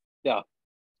 Yeah,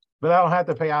 But I don't have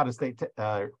to pay out of state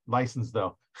license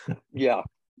though. yeah,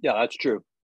 that's true.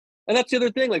 And that's the other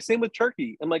thing. Like, same with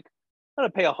turkey. I'm like, I'm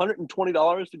gonna pay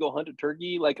 $120 to go hunt a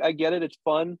turkey. Like, I get it, it's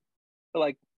fun, but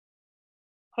like,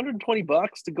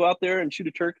 $120 to go out there and shoot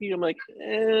a turkey. I'm like,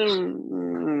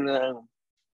 no.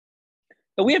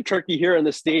 And we have turkey here in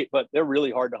the state, but they're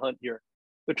really hard to hunt here.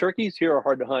 The turkeys here are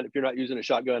hard to hunt if you're not using a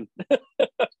shotgun.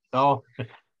 Oh,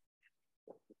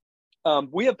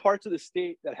 We have parts of the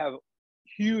state that have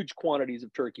huge quantities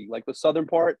of turkey, like the southern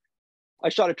part. I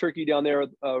shot a turkey down there, a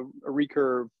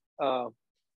recurve,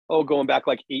 going back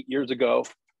like 8 years ago.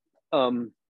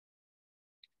 And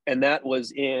that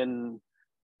was in,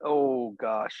 oh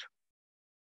gosh,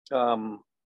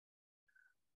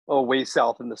 way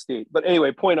south in the state. But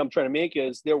anyway, point I'm trying to make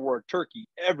is there were turkey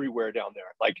everywhere down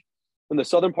there. Like in the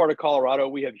southern part of Colorado,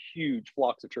 we have huge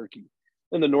flocks of turkey.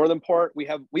 In the northern part, we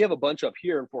have a bunch up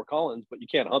here in Fort Collins, but you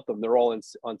can't hunt them. They're all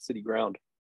on city ground.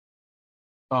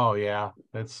 Oh yeah,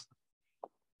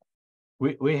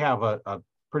 we have a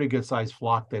pretty good sized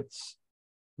flock that's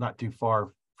not too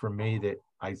far from me that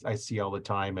I see all the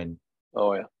time, and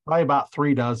oh yeah, probably about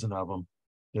 3 dozen of them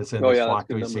that's in oh this yeah, flock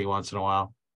that we see once in a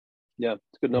while. Yeah, it's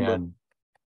a good number. And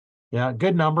yeah,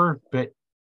 good number, but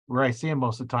where I see them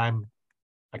most of the time,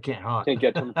 I can't hunt. Can't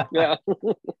get to them. Yeah.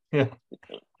 Yeah.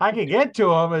 I can get to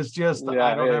them. It's just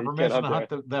I don't have you permission to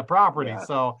hunt the property. Yeah.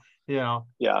 So, Yeah.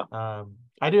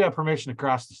 I do have permission to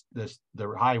cross the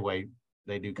highway.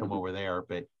 They do come over there,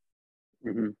 but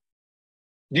do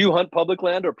you hunt public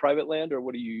land or private land, or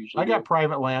what do you usually I got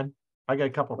private land. I got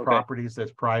a couple of properties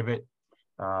that's private.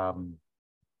 I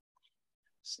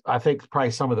think probably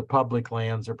some of the public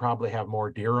lands are probably have more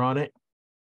deer on it.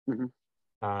 Where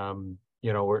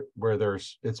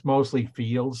it's mostly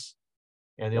fields,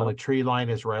 and the only tree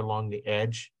line is right along the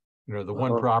edge. The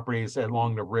one property is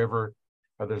along the river,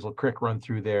 there's a creek run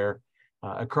through there.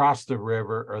 Across the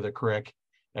river or the creek,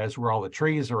 as where all the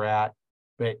trees are at,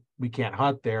 but we can't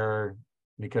hunt there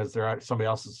because somebody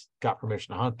else has got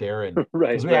permission to hunt there. And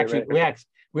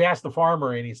we asked the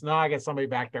farmer, and he's, no, I got somebody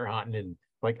back there hunting, and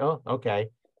like, oh, okay.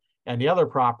 And the other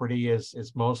property is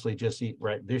mostly just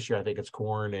right this year. I think it's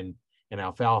corn and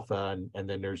alfalfa, and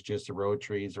then there's just the road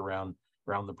trees around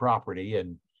the property,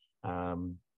 and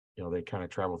they kind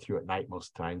of travel through at night most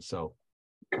of the time. So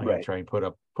I gotta try and put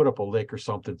up a lick or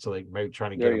something, so they maybe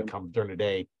trying to get them come during the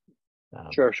day.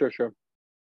 Sure.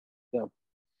 Yeah,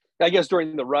 I guess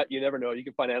during the rut, you never know. You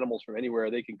can find animals from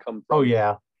anywhere. They can come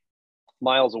from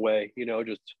miles away.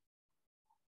 Just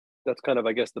that's kind of,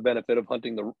 I guess, the benefit of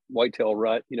hunting the whitetail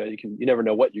rut. You never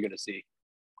know what you're going to see.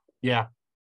 Yeah.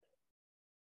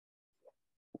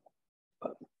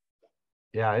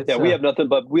 Yeah, we have nothing,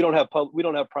 but we don't have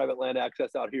private land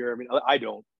access out here. I mean, I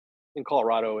don't. In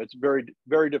Colorado, it's very,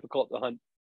 very difficult to hunt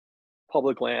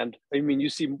public land. I mean, you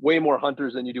see way more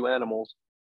hunters than you do animals.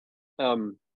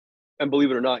 And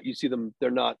believe it or not, you see them.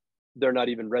 They're not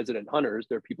even resident hunters.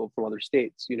 They're people from other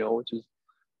states. Which is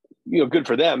good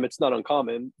for them. It's not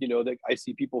uncommon. That I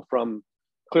see people from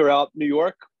clear out New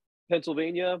York,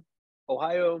 Pennsylvania,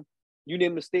 Ohio, you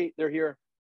name the state, they're here.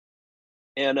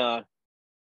 And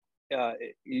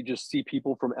you just see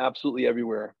people from absolutely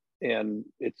everywhere, and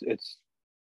it's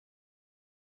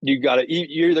you're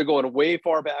either going way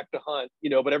far back to hunt,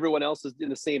 but everyone else is in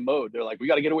the same mode. They're like, we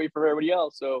got to get away from everybody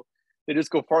else, so they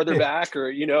just go farther back, or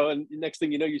and next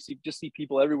thing you know, you see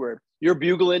people everywhere. You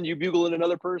bugling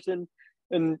another person,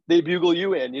 and they bugle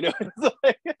you in. It's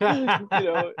like,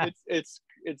 it's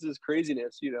this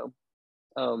craziness,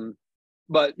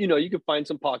 but you can find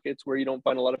some pockets where you don't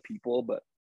find a lot of people, but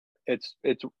it's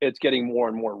getting more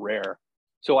and more rare.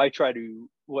 So I try to,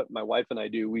 what my wife and I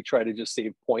do, we try to just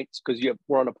save points, because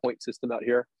we're on a point system out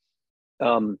here.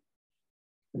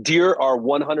 Deer are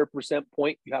 100%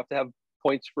 point. You have to have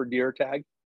points for deer tag.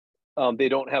 They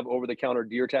don't have over-the-counter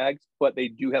deer tags, but they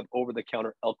do have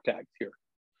over-the-counter elk tags here.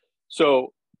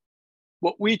 So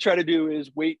what we try to do is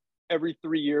wait every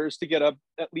 3 years to get at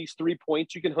least 3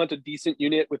 points. You can hunt a decent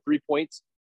unit with 3 points,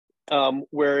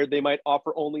 where they might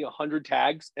offer only 100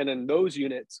 tags. And in those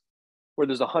units where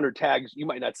there's 100 tags, you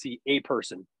might not see a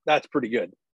person. That's pretty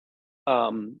good.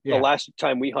 The last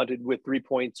time we hunted with 3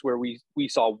 points, where we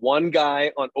saw one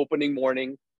guy on opening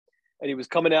morning, and he was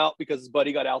coming out because his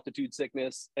buddy got altitude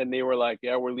sickness, and they were like,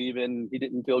 yeah, we're leaving. He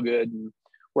didn't feel good, and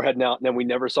we're heading out. And then we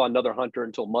never saw another hunter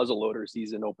until muzzleloader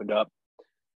season opened up,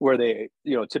 where they,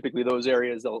 typically those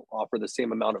areas, they'll offer the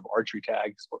same amount of archery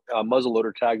tags,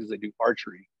 muzzleloader tags, as they do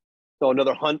archery. So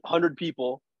another 100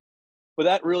 people, but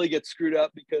that really gets screwed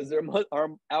up because our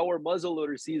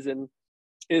muzzleloader season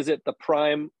is at the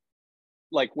prime,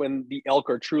 like when the elk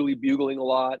are truly bugling a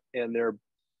lot and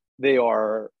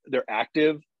they're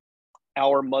active.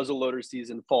 Our muzzleloader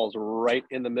season falls right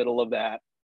in the middle of that,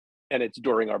 and it's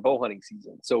during our bow hunting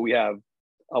season. So we have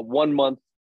a 1 month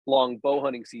long bow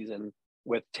hunting season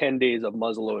with 10 days of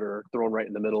muzzleloader thrown right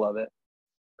in the middle of it.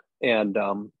 And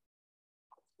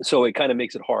so it kind of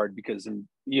makes it hard, because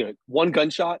one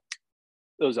gunshot,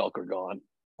 those elk are gone.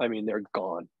 I mean, they're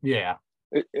gone. Yeah.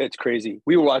 It's crazy.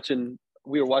 We were watching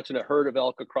a herd of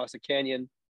elk across a canyon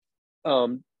a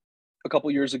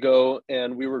couple years ago,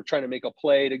 and we were trying to make a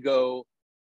play to go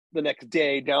the next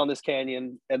day down this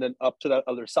canyon and then up to that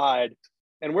other side.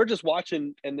 And we're just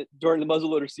watching, and during the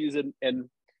muzzleloader season, and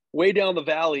way down the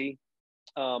valley,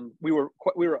 we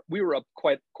were up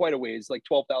quite a ways, like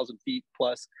 12,000 feet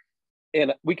plus,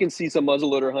 and we can see some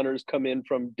muzzleloader hunters come in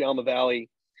from down the valley,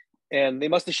 and they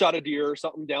must have shot a deer or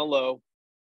something down low,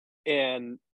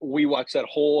 and we watched that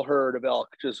whole herd of elk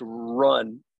just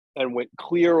run and went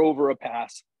clear over a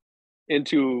pass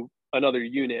into another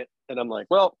unit. And I'm like,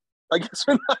 well, I guess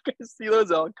we're not going to see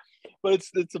those elk. But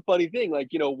it's a funny thing, like,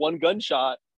 one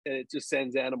gunshot and it just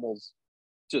sends animals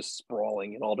just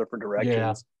sprawling in all different directions.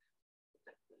 Yeah.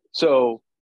 So,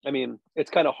 I mean, it's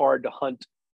kind of hard to hunt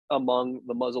among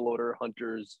the muzzleloader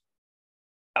hunters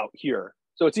out here.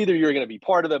 So it's either you're going to be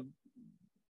part of the,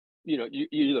 you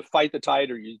either fight the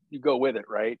tide or you go with it,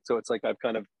 right? So it's like I've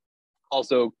kind of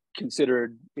also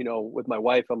considered, with my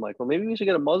wife, I'm like, well, maybe we should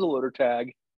get a muzzleloader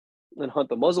tag and hunt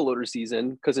the muzzleloader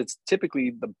season because it's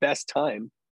typically the best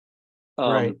time.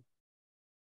 Right.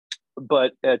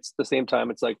 But at the same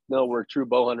time, it's like, no, we're true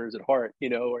bow hunters at heart.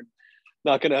 We're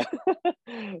not gonna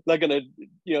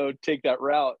take that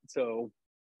route. So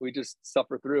we just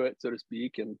suffer through it, so to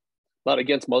speak, and not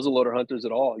against muzzleloader hunters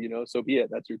at all. So be it.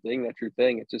 That's your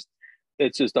thing.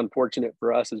 It's just unfortunate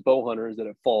for us as bow hunters that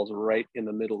it falls right in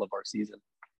the middle of our season.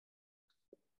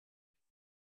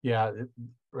 Yeah,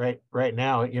 right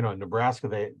now, in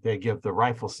Nebraska, they give the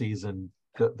rifle season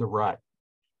the rut,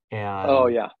 and oh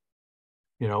yeah,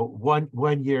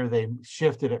 one year they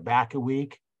shifted it back a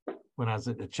week when I was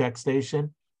at the check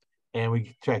station, and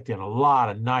we checked in a lot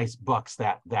of nice bucks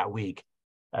that week.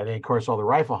 And then, of course, all the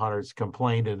rifle hunters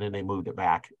complained, and then they moved it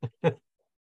back.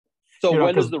 So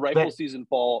when does the rifle season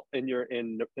fall in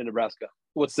Nebraska?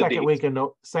 What's the date?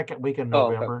 Second week in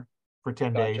November. Okay. For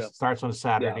 10 days. Starts on a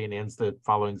Saturday and ends the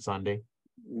following Sunday.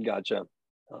 Gotcha.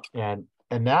 And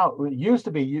now it used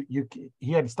to be you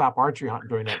had to stop archery hunting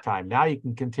during that time. Now you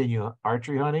can continue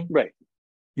archery hunting. Right.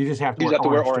 You just have to wear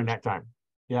orange during that time.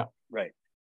 Yeah. Right.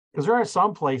 Because there are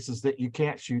some places that you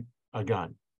can't shoot a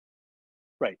gun.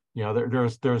 Right.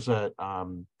 There's a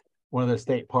one of the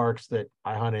state parks that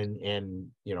I hunt in, and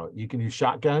you can use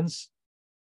shotguns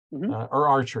or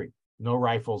archery. No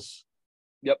rifles.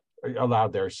 Yep.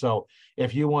 Allowed there. So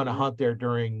if you want to hunt there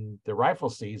during the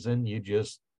rifle season, you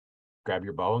just grab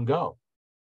your bow and go.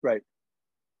 Right.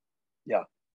 Yeah.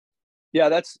 Yeah.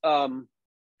 That's gosh,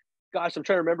 I'm trying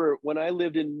to remember when I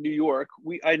lived in New York,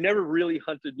 I never really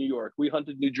hunted New York. We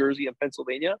hunted New Jersey and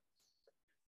Pennsylvania.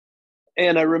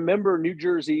 And I remember New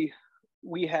Jersey,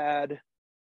 we had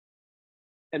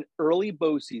an early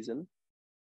bow season,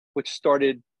 which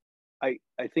started, I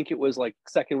think it was like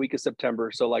second week of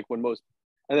September. So like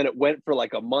and then it went for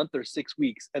like a month or 6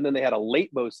 weeks. And then they had a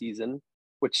late bow season,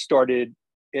 which started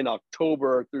in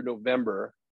October through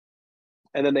November.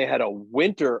 And then they had a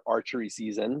winter archery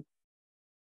season,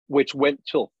 which went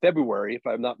till February, if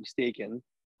I'm not mistaken.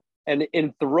 And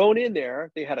thrown in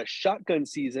there, they had a shotgun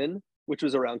season, which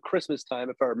was around Christmas time,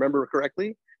 if I remember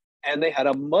correctly. And they had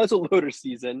a muzzleloader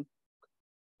season,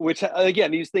 which,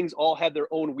 again, these things all had their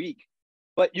own week.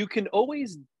 But you can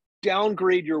always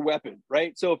downgrade your weapon,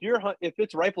 right? So if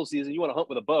it's rifle season, you want to hunt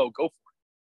with a bow, go for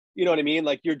it. You know what I mean?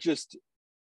 Like you're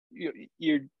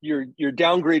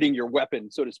downgrading your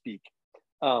weapon, so to speak.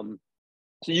 So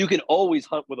you can always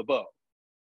hunt with a bow.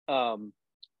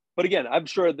 But again, I'm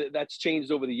sure that's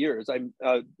changed over the years. I'm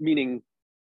meaning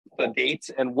the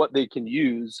dates and what they can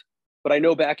use. But I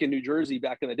know back in New Jersey,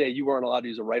 back in the day, you weren't allowed to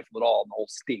use a rifle at all in the whole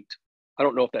state. I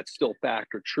don't know if that's still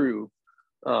fact or true.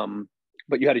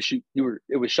 But you had to shoot.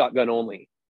 It was shotgun only.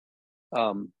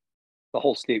 The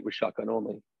whole state was shotgun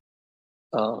only,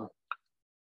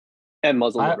 and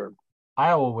muzzleloader.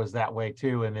 Iowa was that way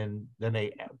too, and then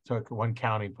they took one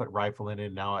county, put rifle in it.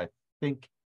 And now I think,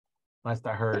 last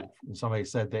I heard, somebody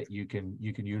said that you can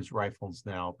use rifles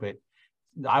now, but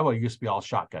Iowa used to be all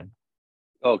shotgun.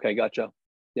 Okay, gotcha.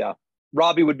 Yeah,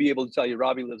 Robbie would be able to tell you.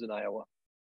 Robbie lives in Iowa.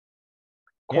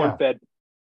 Corn-fed.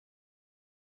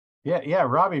 Yeah,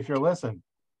 Robbie, if you're listening,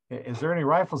 is there any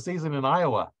rifle season in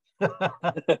Iowa?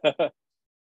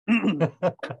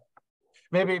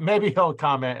 maybe he'll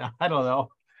comment. I don't know.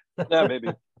 Yeah, maybe.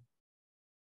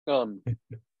 But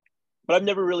I've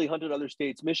never really hunted other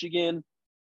states. Michigan,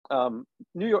 New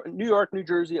York, New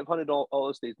Jersey. I've hunted all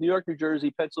those states. New York, New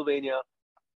Jersey, Pennsylvania,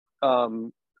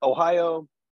 Ohio,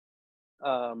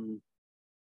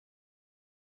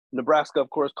 Nebraska, of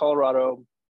course, Colorado,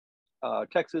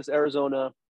 Texas,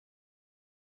 Arizona,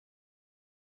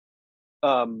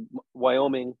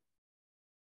 Wyoming. I'm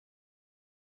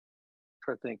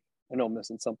trying to think. I know I'm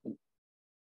missing something.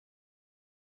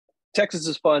 Texas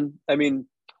is fun. I mean,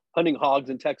 hunting hogs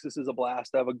in Texas is a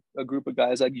blast. I have a group of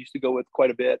guys I used to go with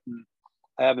quite a bit, and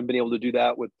I haven't been able to do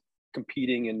that with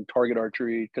competing in target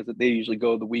archery because they usually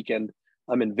go the weekend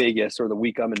I'm in Vegas or the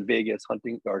week I'm in Vegas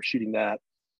hunting or shooting that.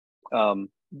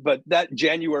 But that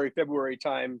January, February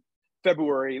time,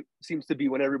 February seems to be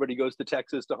when everybody goes to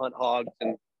Texas to hunt hogs,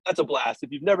 and that's a blast.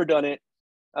 If you've never done it,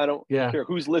 I don't care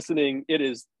who's listening. It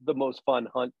is the most fun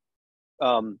hunt.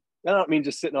 I don't mean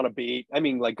just sitting on a bait. I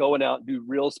mean like going out and do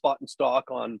real spot and stalk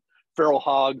on feral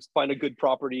hogs, find a good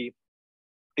property.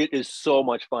 It is so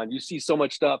much fun. You see so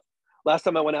much stuff. Last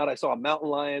time I went out, I saw a mountain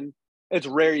lion. It's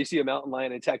rare you see a mountain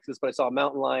lion in Texas, but I saw a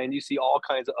mountain lion. You see all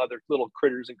kinds of other little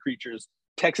critters and creatures.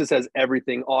 Texas has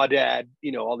everything. Aoudad,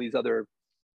 all these other,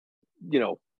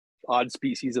 odd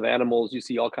species of animals. You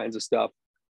see all kinds of stuff.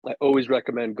 I always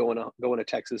recommend going to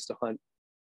Texas to hunt,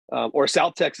 or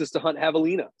South Texas to hunt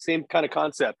javelina. Same kind of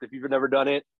concept. If you've never done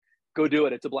it, go do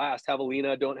it. It's a blast.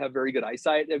 Javelina don't have very good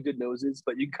eyesight. They have good noses,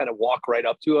 but you can kind of walk right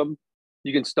up to them.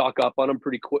 You can stalk up on them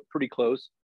pretty close.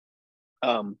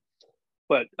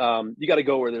 But you got to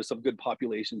go where there's some good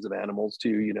populations of animals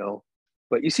too,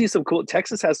 But you see some cool.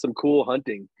 Texas has some cool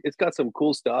hunting. It's got some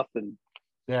cool stuff, and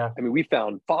I mean, we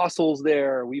found fossils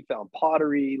there. We found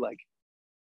pottery, like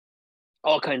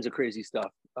all kinds of crazy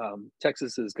stuff.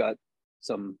 Texas has got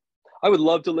some. I would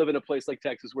love to live in a place like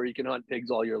Texas where you can hunt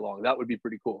pigs all year long. That would be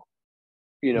pretty cool.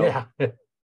 Yeah.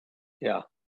 Yeah.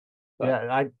 But,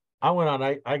 yeah. I went on.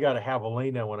 I got a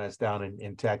javelina when I was down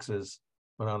in Texas.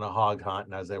 Went on a hog hunt,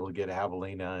 and I was able to get a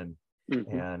javelina,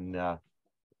 and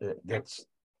it's.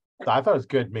 I thought it was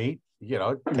good meat.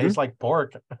 It tastes like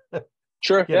pork.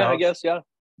 Sure. I guess. Yeah.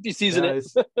 If you season it.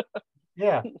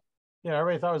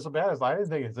 Everybody thought it was the best. I didn't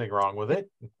think anything wrong with it.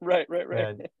 Right.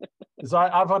 And so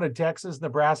I've hunted Texas,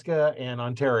 Nebraska, and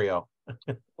Ontario.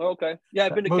 Okay. Yeah,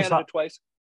 I've been to Canada twice.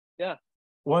 Yeah.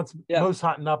 Once moose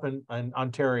hunting up in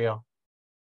Ontario.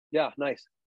 Yeah, nice.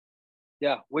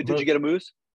 Yeah. Wait, did you get a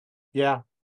moose? Yeah.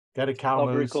 Got a cow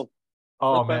moose. Very cool.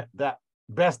 Oh, man, that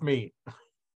best meat.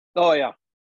 Oh, yeah.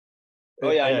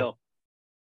 I know.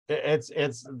 It's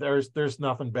there's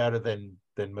nothing better than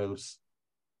moose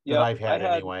that I've had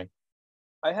anyway.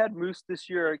 I had moose this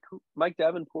year. Mike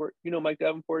Davenport, Mike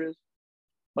Davenport is?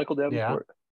 Michael Davenport.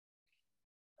 Yeah.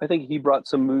 I think he brought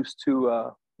some moose to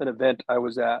an event I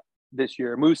was at this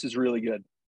year. Moose is really good.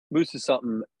 Moose is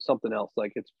something else.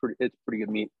 Like it's pretty good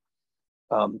meat.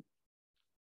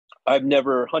 I've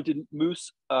never hunted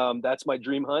moose. That's my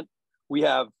dream hunt. We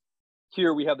have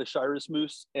the Shiras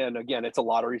moose, and again, it's a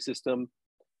lottery system.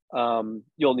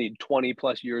 You'll need 20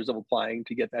 plus years of applying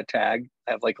to get that tag.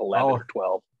 I have like 11 or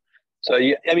 12. So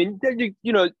I mean,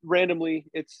 randomly,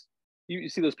 you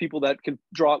see those people that can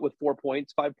draw it with 4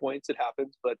 points, 5 points. It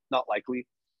happens, but not likely.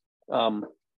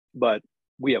 But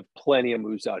we have plenty of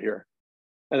moose out here,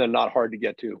 and they're not hard to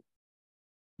get to.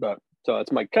 But so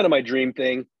it's my kind of my dream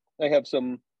thing. I have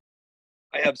some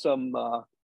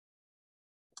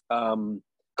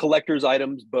collector's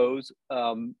items, bows,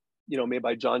 made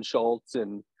by John Schultz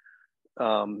and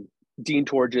Dean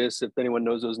Torges. If anyone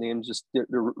knows those names, just they're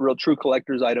real true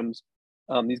collector's items.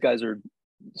 These guys are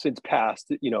since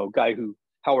passed, guy who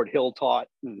Howard Hill taught,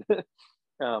 and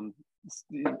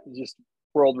just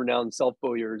world-renowned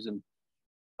self-bowyers. And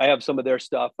I have some of their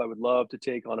stuff. I would love to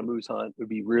take on a moose hunt. It would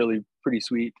be really pretty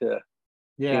sweet to,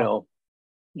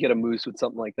 get a moose with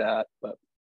something like that. But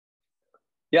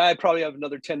yeah, I probably have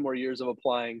another 10 more years of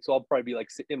applying. So I'll probably be like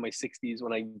in my 60s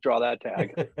when I draw that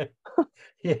tag.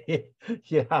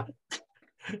 Yeah.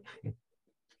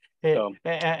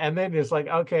 And then it's like,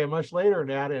 okay, much later than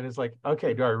that. And it's like,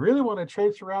 okay, do I really want to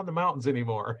traipse around the mountains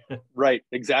anymore? Right.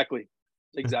 Exactly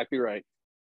right.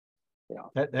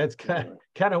 Yeah. That's kind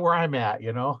of where I'm at,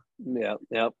 Yeah.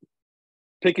 Yep.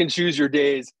 Pick and choose your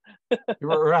days.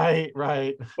 Right.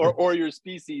 or your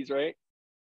species, right?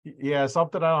 Yeah,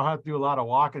 something I don't have to do a lot of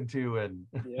walking to. And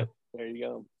yep, there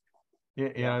you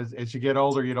go. As you get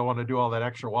older, you don't want to do all that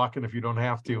extra walking if you don't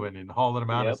have to, and hauling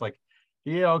them out. It's like,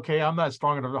 okay, I'm not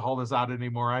strong enough to haul this out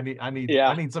anymore. I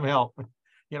need some help.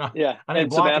 Yeah, I need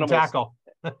block and tackle.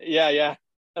 Yeah,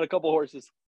 and a couple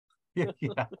horses. Yeah.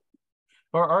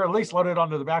 Or at least load it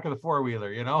onto the back of the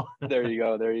four-wheeler. There you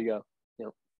go. Yep.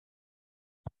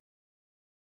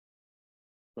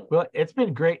 Well, it's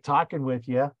been great talking with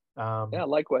you. Yeah,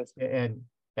 likewise. And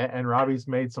Robbie's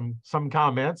made some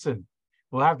comments, and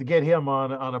we'll have to get him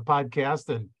on a podcast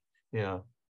and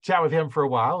chat with him for a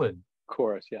while. And of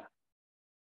course,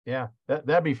 yeah,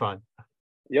 that'd be fun.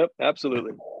 Yep,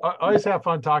 absolutely. I always have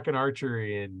fun talking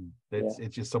archery, and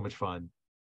it's just so much fun.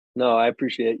 No, I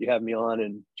appreciate you having me on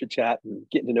and chat and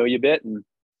getting to know you a bit. And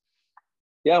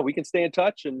yeah, we can stay in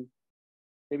touch and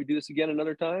maybe do this again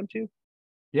another time too.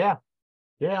 Yeah.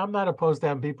 Yeah. I'm not opposed to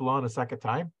having people on a second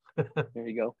time. There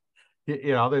you go.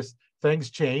 You know, there's things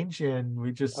change and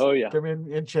we just Oh yeah. come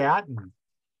in and chat and,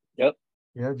 Yep.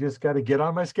 you know, just got to get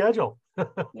on my schedule.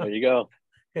 There you go.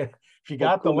 If you Well,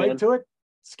 got the cool, link man. to it,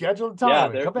 schedule the Yeah, time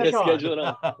and they're come they're back on.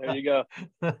 scheduling on. There you go.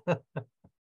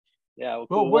 Yeah, well, Well,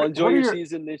 cool. Well, enjoy what are your your,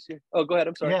 season this year. Oh, go ahead.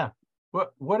 I'm sorry. yeah,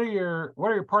 what are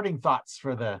your parting thoughts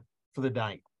for the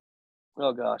night?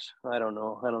 Oh gosh, I don't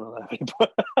know. I don't know that.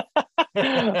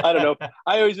 I don't know.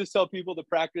 I always just tell people to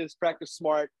practice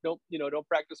smart. Don't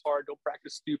practice hard. Don't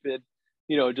practice stupid.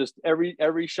 Just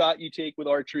every shot you take with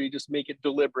archery, just make it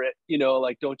deliberate.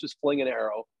 Like don't just fling an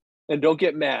arrow, and don't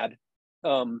get mad.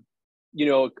 Um,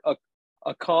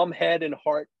 a calm head and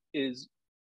heart is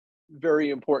very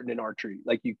important in archery.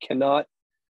 Like you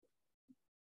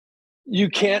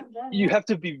have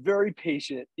to be very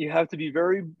patient. You have to be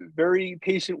very, very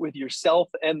patient with yourself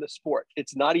and the sport.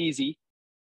 It's not easy.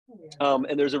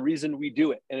 And there's a reason we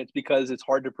do it. And it's because it's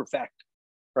hard to perfect.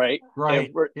 Right. And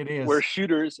Right, it we're is.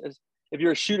 shooters. If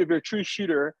you're a true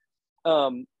shooter,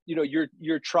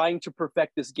 you're trying to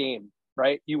perfect this game,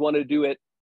 right? You want to do it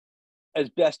as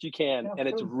best you can. And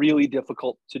it's really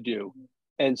difficult to do.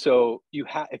 And so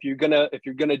if you're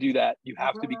gonna do that, you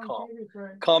have to be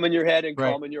calm in your head and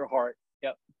Right. calm in your heart.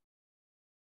 Yep.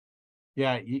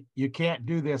 Yeah, you can't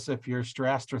do this if you're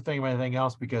stressed or thinking about anything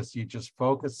else because you just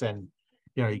focus and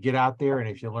you get out there and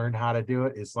if you learn how to do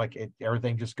it, it's like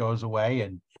everything just goes away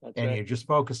and That's right. you're just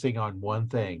focusing on one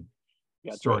thing.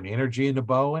 That's Storing right. energy in the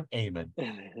bow and aiming.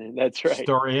 That's right.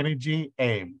 Store energy,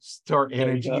 aim. Store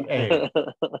There you energy, aim.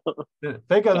 go.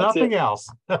 Think of That's it. nothing else.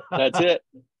 That's it.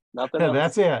 Nothing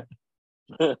else. That's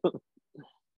it.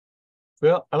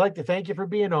 Well, I'd like to thank you for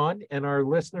being on, and our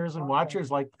listeners and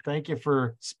watchers like to thank you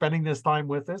for spending this time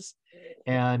with us.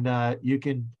 And you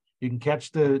can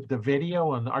catch the video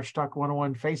on the Arch Talk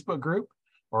 101 Facebook group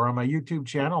or on my YouTube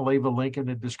channel. I'll leave a link in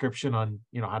the description on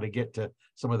how to get to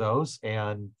some of those.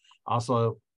 And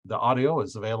also the audio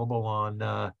is available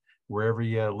on wherever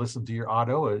you listen to your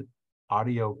audio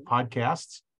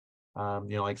podcasts.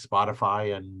 Like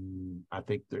Spotify and I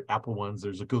think the Apple ones.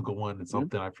 There's a Google one and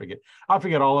something I forget. I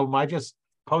forget all of them. I just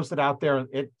post it out there.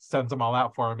 It sends them all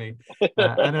out for me.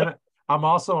 And then I'm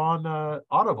also on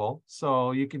Audible,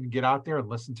 so you can get out there and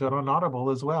listen to it on Audible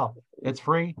as well. It's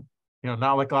free.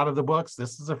 Not like a lot of the books.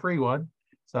 This is a free one.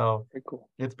 So Very cool.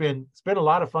 It's been a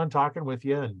lot of fun talking with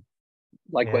you, and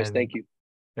Likewise, thank you.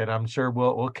 And I'm sure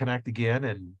we'll connect again,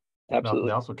 and if nothing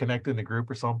Absolutely. else, we'll connect in the group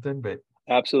or something. But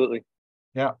Absolutely.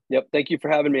 yeah. Yep. Thank you for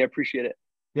having me. I appreciate it.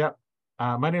 Yeah.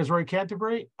 My name is Roy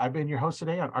Canterbury. I've been your host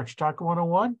today on Arch Talk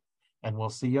 101, and we'll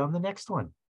see you on the next one.